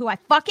 who I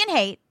fucking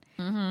hate,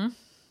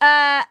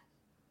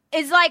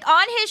 is like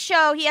on his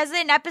show, he has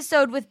an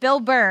episode with Bill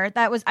Burr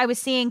that I was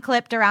seeing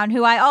clipped around,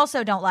 who I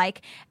also don't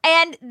like.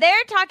 And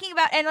they're talking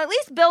about, and at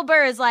least Bill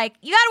Burr is like,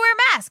 you gotta wear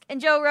a mask.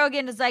 And Joe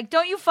Rogan is like,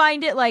 don't you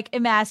find it like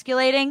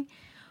emasculating?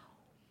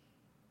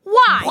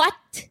 Why?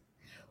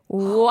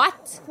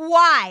 What?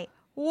 Why?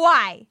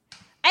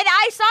 And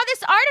I saw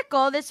this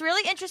article, this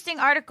really interesting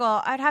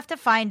article. I'd have to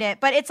find it.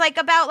 But it's like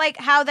about like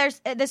how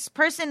there's this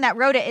person that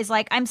wrote it is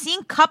like, I'm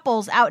seeing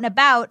couples out and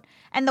about,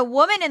 and the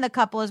woman in the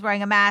couple is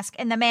wearing a mask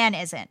and the man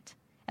isn't.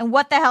 And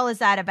what the hell is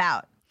that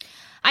about?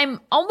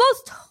 I'm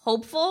almost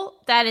hopeful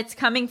that it's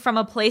coming from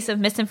a place of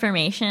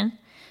misinformation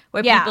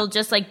where people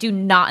just like do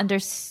not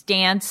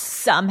understand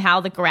somehow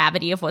the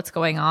gravity of what's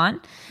going on.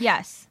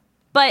 Yes.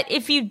 But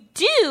if you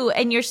do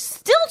and you're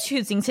still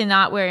choosing to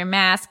not wear a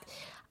mask,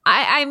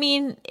 I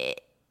mean,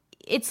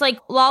 it's like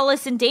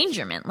lawless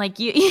endangerment. Like,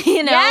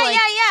 you know,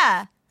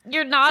 Yeah.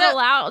 You're not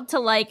allowed to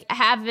like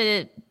have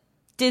a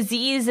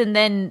disease and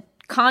then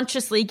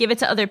consciously give it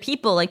to other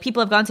people. Like,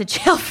 people have gone to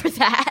jail for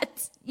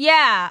that.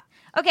 Yeah.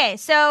 Okay,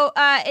 so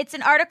it's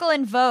an article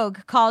in Vogue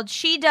called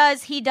She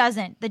Does, He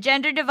Doesn't, The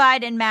Gender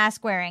Divide in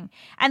Mask Wearing.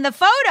 And the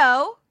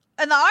photo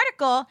in the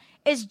article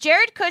is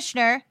Jared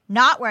Kushner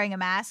not wearing a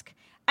mask.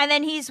 And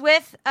then he's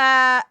with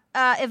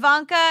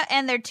Ivanka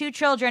and their 2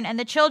 children. And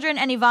the children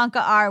and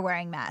Ivanka are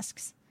wearing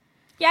masks.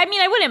 Yeah, I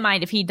mean, I wouldn't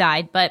mind if he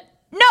died, but...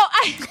 No,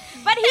 I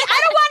don't want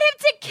him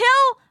to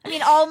kill... I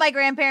mean, all my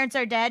grandparents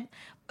are dead.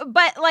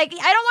 But, like,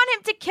 I don't want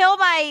him to kill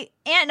my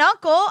aunt and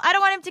uncle. I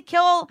don't want him to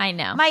kill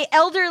my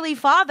elderly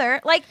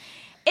father. Like,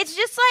 it's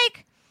just,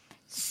 like,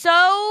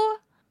 so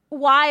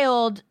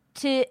wild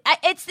to...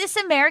 It's this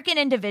American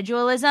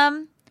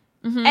individualism.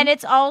 Mm-hmm. And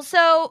it's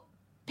also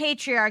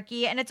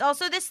patriarchy. And it's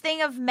also this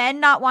thing of men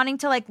not wanting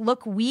to, like,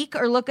 look weak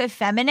or look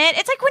effeminate.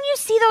 It's like when you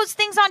see those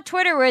things on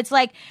Twitter where it's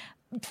like,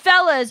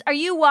 fellas,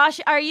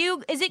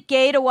 is it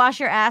gay to wash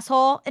your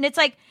asshole? And it's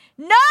like,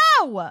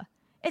 no!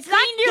 It's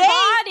not your gay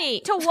body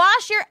to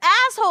wash your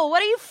asshole.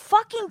 What are you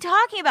fucking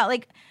talking about?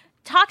 Like,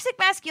 toxic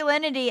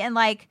masculinity and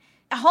like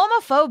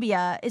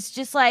homophobia is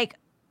just like,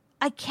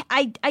 I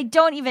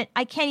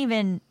can't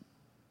even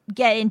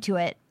get into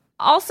it.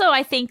 Also,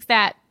 I think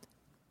that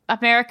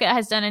America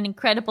has done an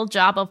incredible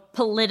job of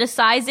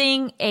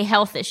politicizing a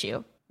health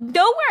issue.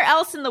 Nowhere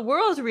else in the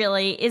world,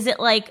 really, is it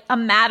like a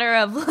matter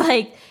of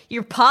like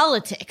your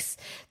politics.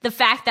 The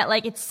fact that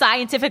like it's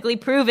scientifically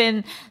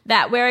proven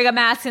that wearing a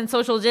mask and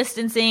social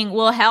distancing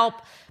will help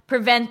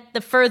prevent the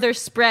further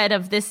spread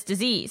of this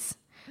disease.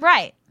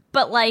 Right.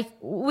 But like,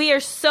 we are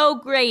so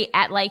great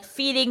at like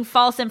feeding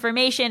false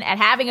information, at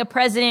having a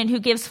president who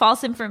gives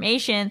false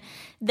information,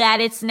 that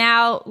it's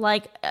now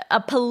like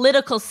a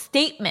political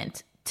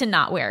statement to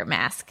not wear a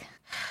mask.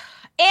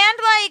 And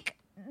like,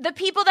 the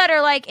people that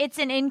are like, it's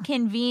an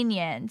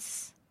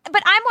inconvenience.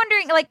 But I'm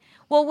wondering, like,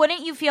 well,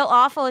 wouldn't you feel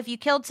awful if you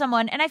killed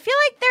someone? And I feel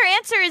like their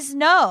answer is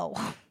no.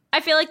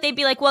 I feel like they'd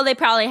be like, well, they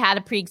probably had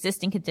a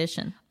pre-existing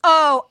condition.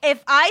 Oh,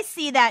 if I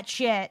see that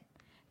shit,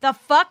 the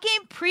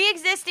fucking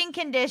pre-existing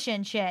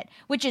condition shit,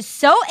 which is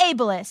so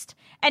ableist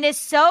and is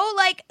so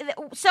like,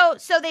 so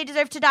they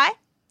deserve to die?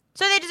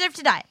 So they deserve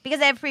to die because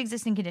they have a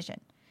pre-existing condition.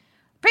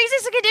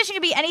 Pre-existing condition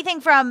could be anything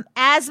from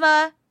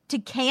asthma to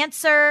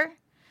cancer.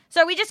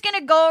 So are we just going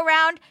to go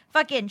around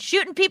fucking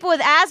shooting people with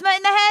asthma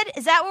in the head?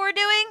 Is that what we're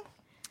doing?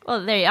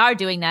 Well, they are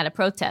doing that at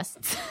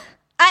protests.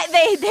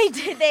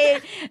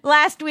 They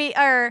last week,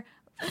 or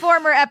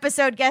former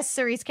episode guest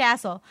Cerise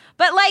Castle.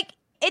 But like,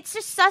 it's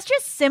just such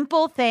a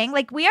simple thing.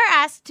 Like, we are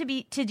asked to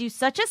do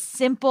such a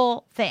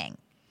simple thing.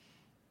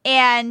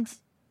 And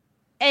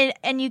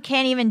you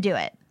can't even do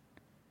it.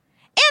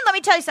 And let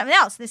me tell you something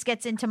else. This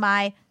gets into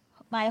my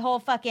whole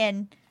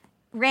fucking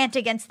rant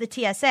against the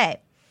TSA.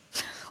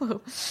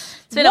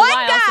 It's been a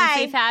while since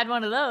we've had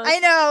one of those. I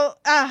know.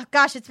 Oh,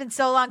 gosh, it's been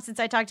so long since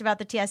I talked about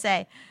the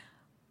TSA.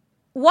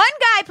 One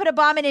guy put a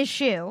bomb in his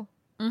shoe,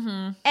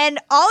 and now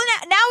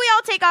we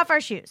all take off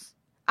our shoes.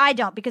 I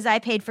don't, because I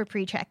paid for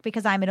pre-check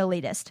because I'm an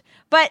elitist.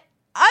 But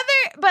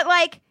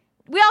like,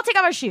 we all take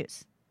off our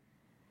shoes.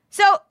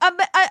 So a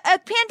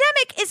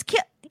pandemic is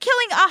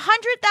killing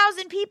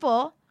 100,000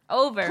 people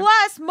over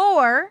plus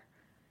more,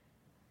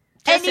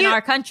 just in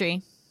our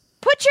country.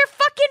 Put your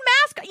fucking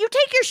mask on. You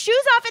take your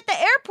shoes off at the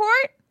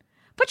airport.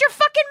 Put your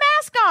fucking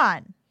mask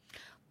on.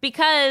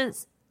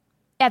 Because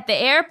at the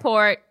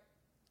airport,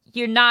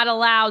 you're not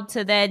allowed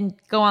to then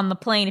go on the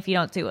plane if you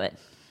don't do it.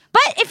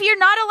 But if you're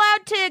not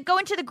allowed to go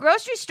into the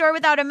grocery store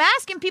without a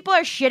mask, and people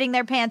are shitting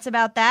their pants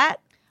about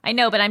that. I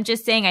know, but I'm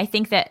just saying, I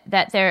think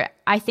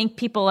I think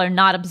people are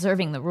not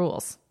observing the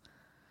rules.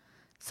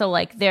 So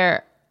like,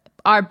 there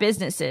are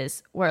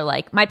businesses where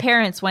like, my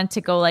parents went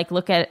to go like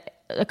look at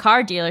a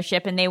car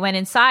dealership, and they went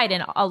inside,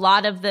 and a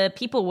lot of the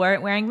people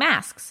weren't wearing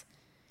masks,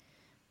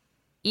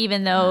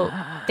 even though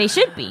they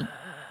should be.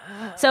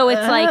 So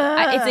it's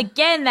like, it's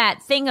again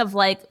that thing of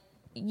like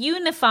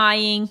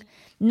unifying,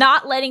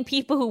 not letting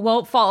people who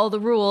won't follow the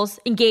rules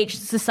engage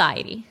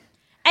society.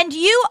 And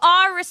you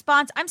are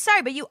I'm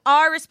sorry, but you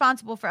are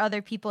responsible for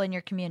other people in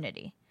your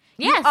community.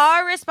 Yes. You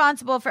are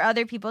responsible for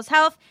other people's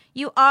health.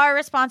 You are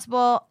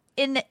responsible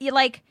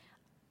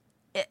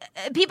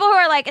people who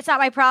are like, it's not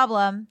my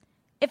problem.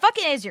 It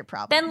fucking is your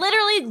problem. Then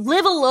literally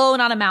live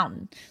alone on a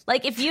mountain.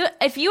 Like if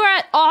you are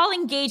at all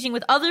engaging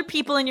with other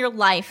people in your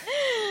life,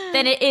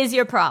 then it is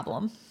your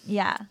problem.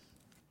 Yeah.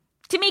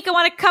 Tamika,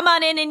 want to come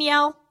on in and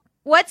yell?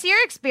 What's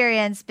your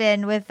experience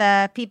been with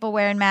people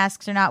wearing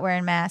masks or not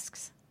wearing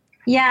masks?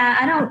 Yeah,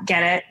 I don't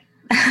get it.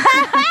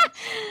 I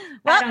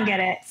don't get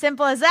it.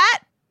 Simple as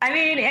that. I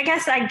mean, I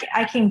guess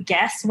I can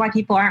guess why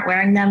people aren't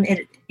wearing them,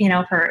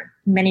 for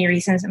many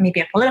reasons. Maybe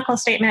a political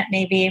statement,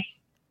 maybe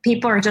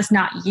people are just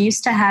not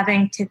used to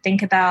having to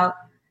think about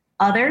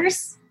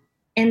others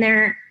in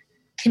their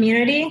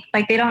community.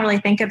 Like they don't really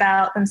think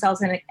about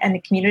themselves in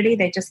the community.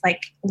 They just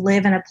like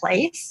live in a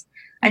place.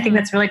 I think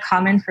that's really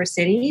common for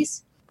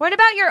cities. What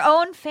about your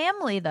own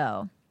family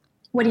though?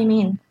 What do you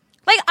mean?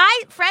 Like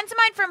friends of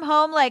mine from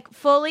home, like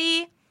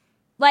fully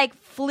like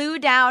flew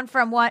down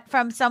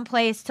from some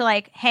place to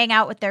like hang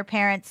out with their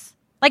parents.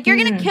 Like you're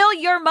going to kill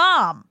your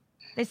mom.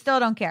 They still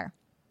don't care.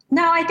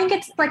 No, I think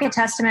it's like a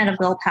testament of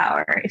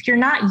willpower. If you're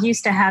not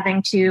used to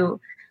having to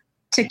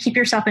keep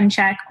yourself in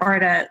check or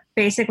to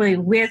basically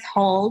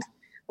withhold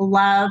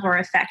love or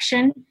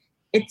affection,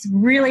 it's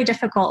really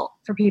difficult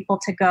for people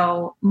to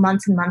go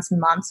months and months and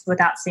months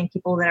without seeing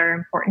people that are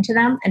important to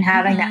them and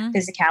having that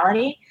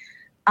physicality.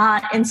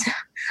 And so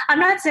I'm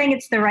not saying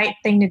it's the right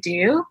thing to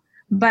do,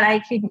 but I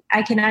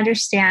can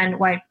understand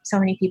why so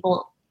many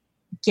people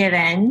give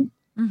in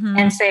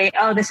and say,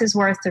 oh, this is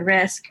worth the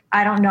risk.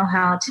 I don't know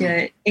how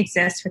to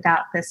exist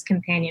without this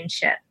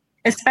companionship,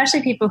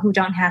 especially people who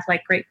don't have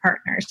like great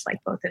partners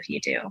like both of you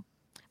do.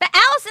 But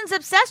Allison's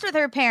obsessed with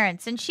her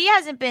parents and she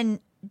hasn't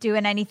been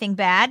doing anything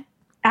bad.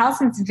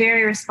 Allison's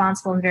very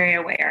responsible and very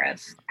aware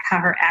of how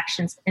her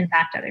actions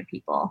impact other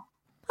people.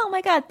 Oh my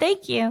God,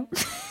 thank you.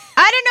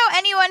 I don't know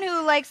anyone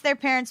who likes their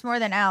parents more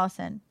than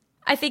Allison.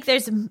 I think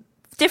there's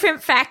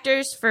different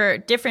factors for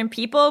different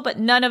people, but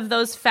none of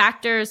those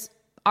factors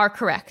are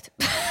correct.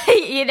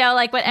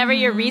 Like whatever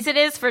your reason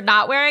is for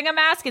not wearing a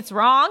mask, it's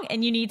wrong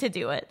and you need to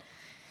do it.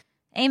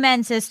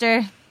 Amen,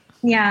 sister.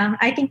 Yeah,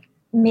 I think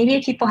maybe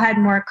if people had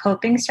more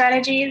coping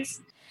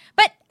strategies.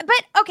 But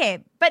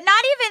okay, but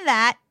not even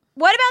that.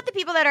 What about the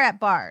people that are at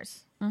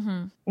bars?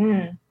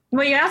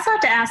 Well, you also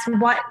have to ask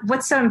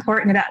what's so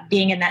important about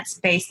being in that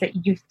space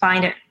that you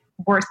find it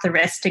worth the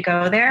risk to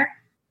go there.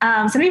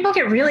 Some people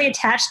get really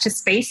attached to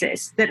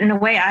spaces that in a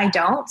way I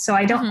don't, so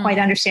I don't quite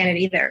understand it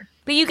either.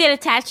 But you get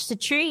attached to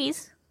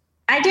trees.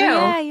 I do. Oh,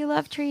 yeah, you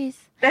love trees.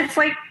 That's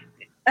like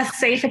a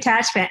safe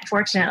attachment,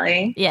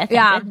 fortunately. Yeah,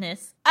 thank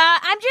goodness.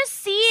 I'm just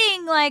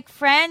seeing like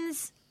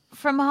friends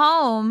from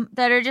home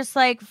that are just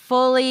like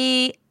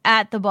fully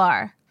at the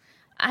bar.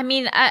 I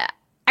mean,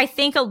 I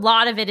think a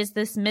lot of it is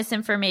this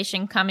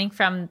misinformation coming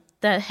from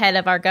the head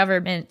of our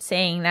government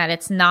saying that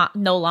it's no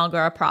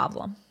longer a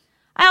problem.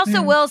 I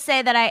also will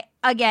say that I,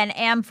 again,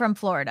 am from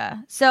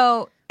Florida.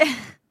 So,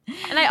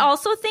 and I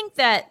also think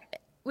that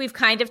we've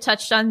kind of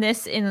touched on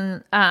this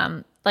in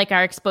like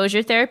our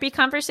exposure therapy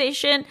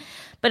conversation,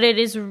 but it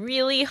is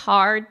really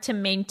hard to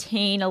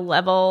maintain a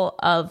level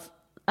of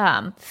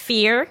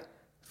fear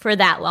for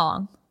that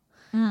long.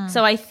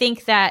 So I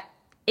think that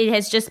it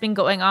has just been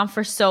going on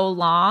for so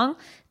long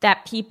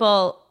that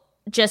people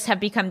just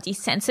have become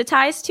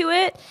desensitized to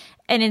it.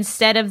 And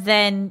instead of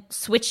then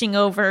switching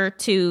over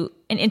to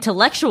an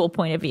intellectual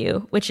point of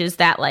view, which is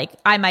that like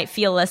I might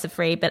feel less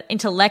afraid, but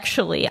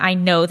intellectually I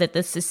know that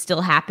this is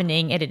still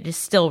happening and it is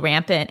still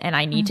rampant and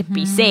I need to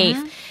be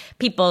safe.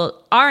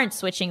 People aren't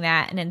switching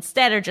that and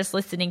instead are just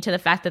listening to the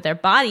fact that their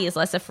body is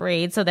less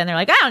afraid. So then they're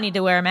like, I don't need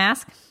to wear a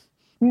mask.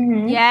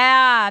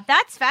 Yeah,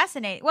 that's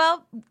fascinating.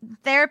 Well,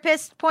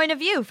 therapist point of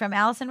view from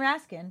Allison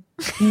Raskin.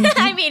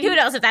 I mean, who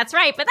knows if that's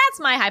right, but that's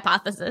my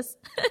hypothesis.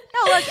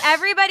 No, look,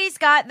 everybody's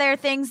got their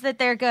things that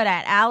they're good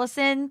at.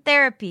 Allison,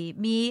 therapy.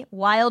 Me,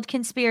 wild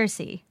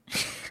conspiracy.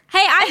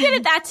 Hey, I'm good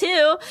at that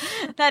too.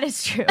 That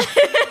is true.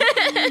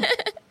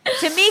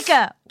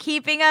 Tamika,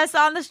 keeping us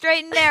on the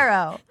straight and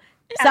narrow.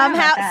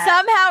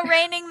 Somehow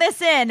reining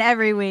this in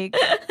every week.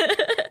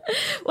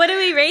 What do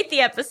we rate the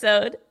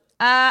episode?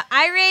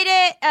 I rate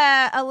it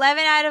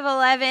 11 out of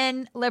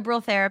 11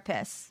 liberal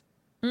therapists.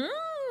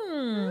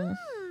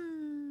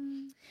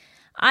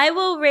 I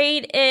will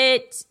rate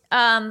it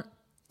 12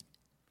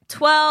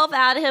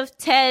 out of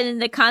 10.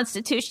 The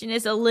Constitution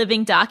is a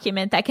living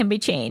document that can be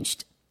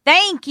changed.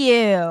 Thank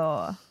you.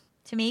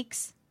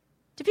 Tameeks.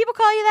 Do people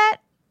call you that?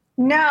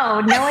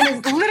 No one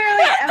has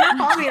literally ever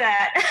called me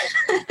that.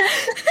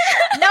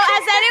 No,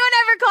 has anyone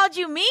ever called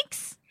you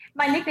Meeks?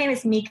 My nickname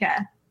is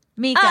Mika.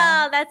 Mika.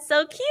 Oh, that's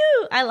so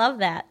cute. I love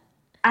that.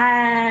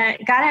 I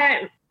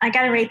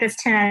gotta rate this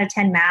 10 out of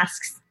 10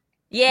 masks.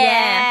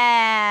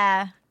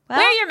 Yeah. Well,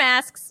 wear your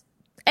masks.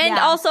 And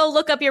also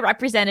look up your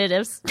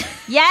representatives.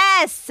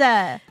 Yes.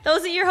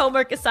 Those are your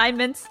homework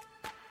assignments.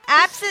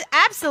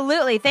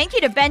 Absolutely. Thank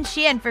you to Ben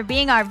Sheehan for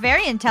being our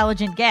very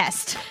intelligent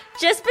guest.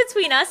 Just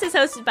Between Us is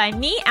hosted by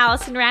me,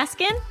 Allison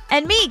Raskin.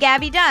 And me,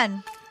 Gabby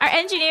Dunn. Our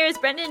engineer is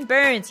Brendan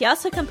Burns. He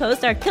also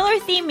composed our killer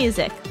theme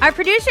music. Our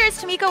producer is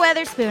Tamika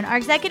Weatherspoon. Our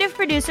executive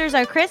producers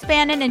are Chris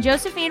Bannon and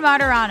Josephine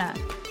Materana.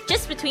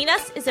 Just Between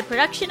Us is a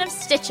production of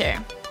Stitcher.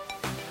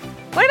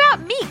 What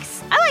about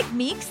Meeks? I like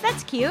Meeks.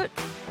 That's cute.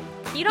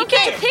 You don't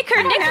get to pick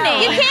her You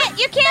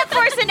nickname. can't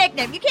force a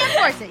nickname. You can't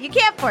force it. You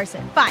can't force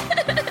it. Fine.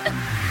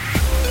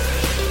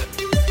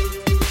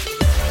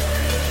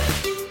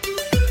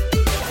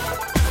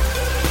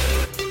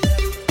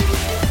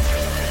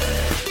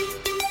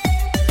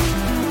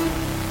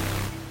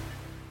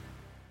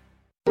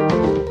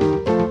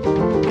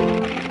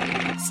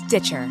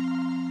 Stitcher.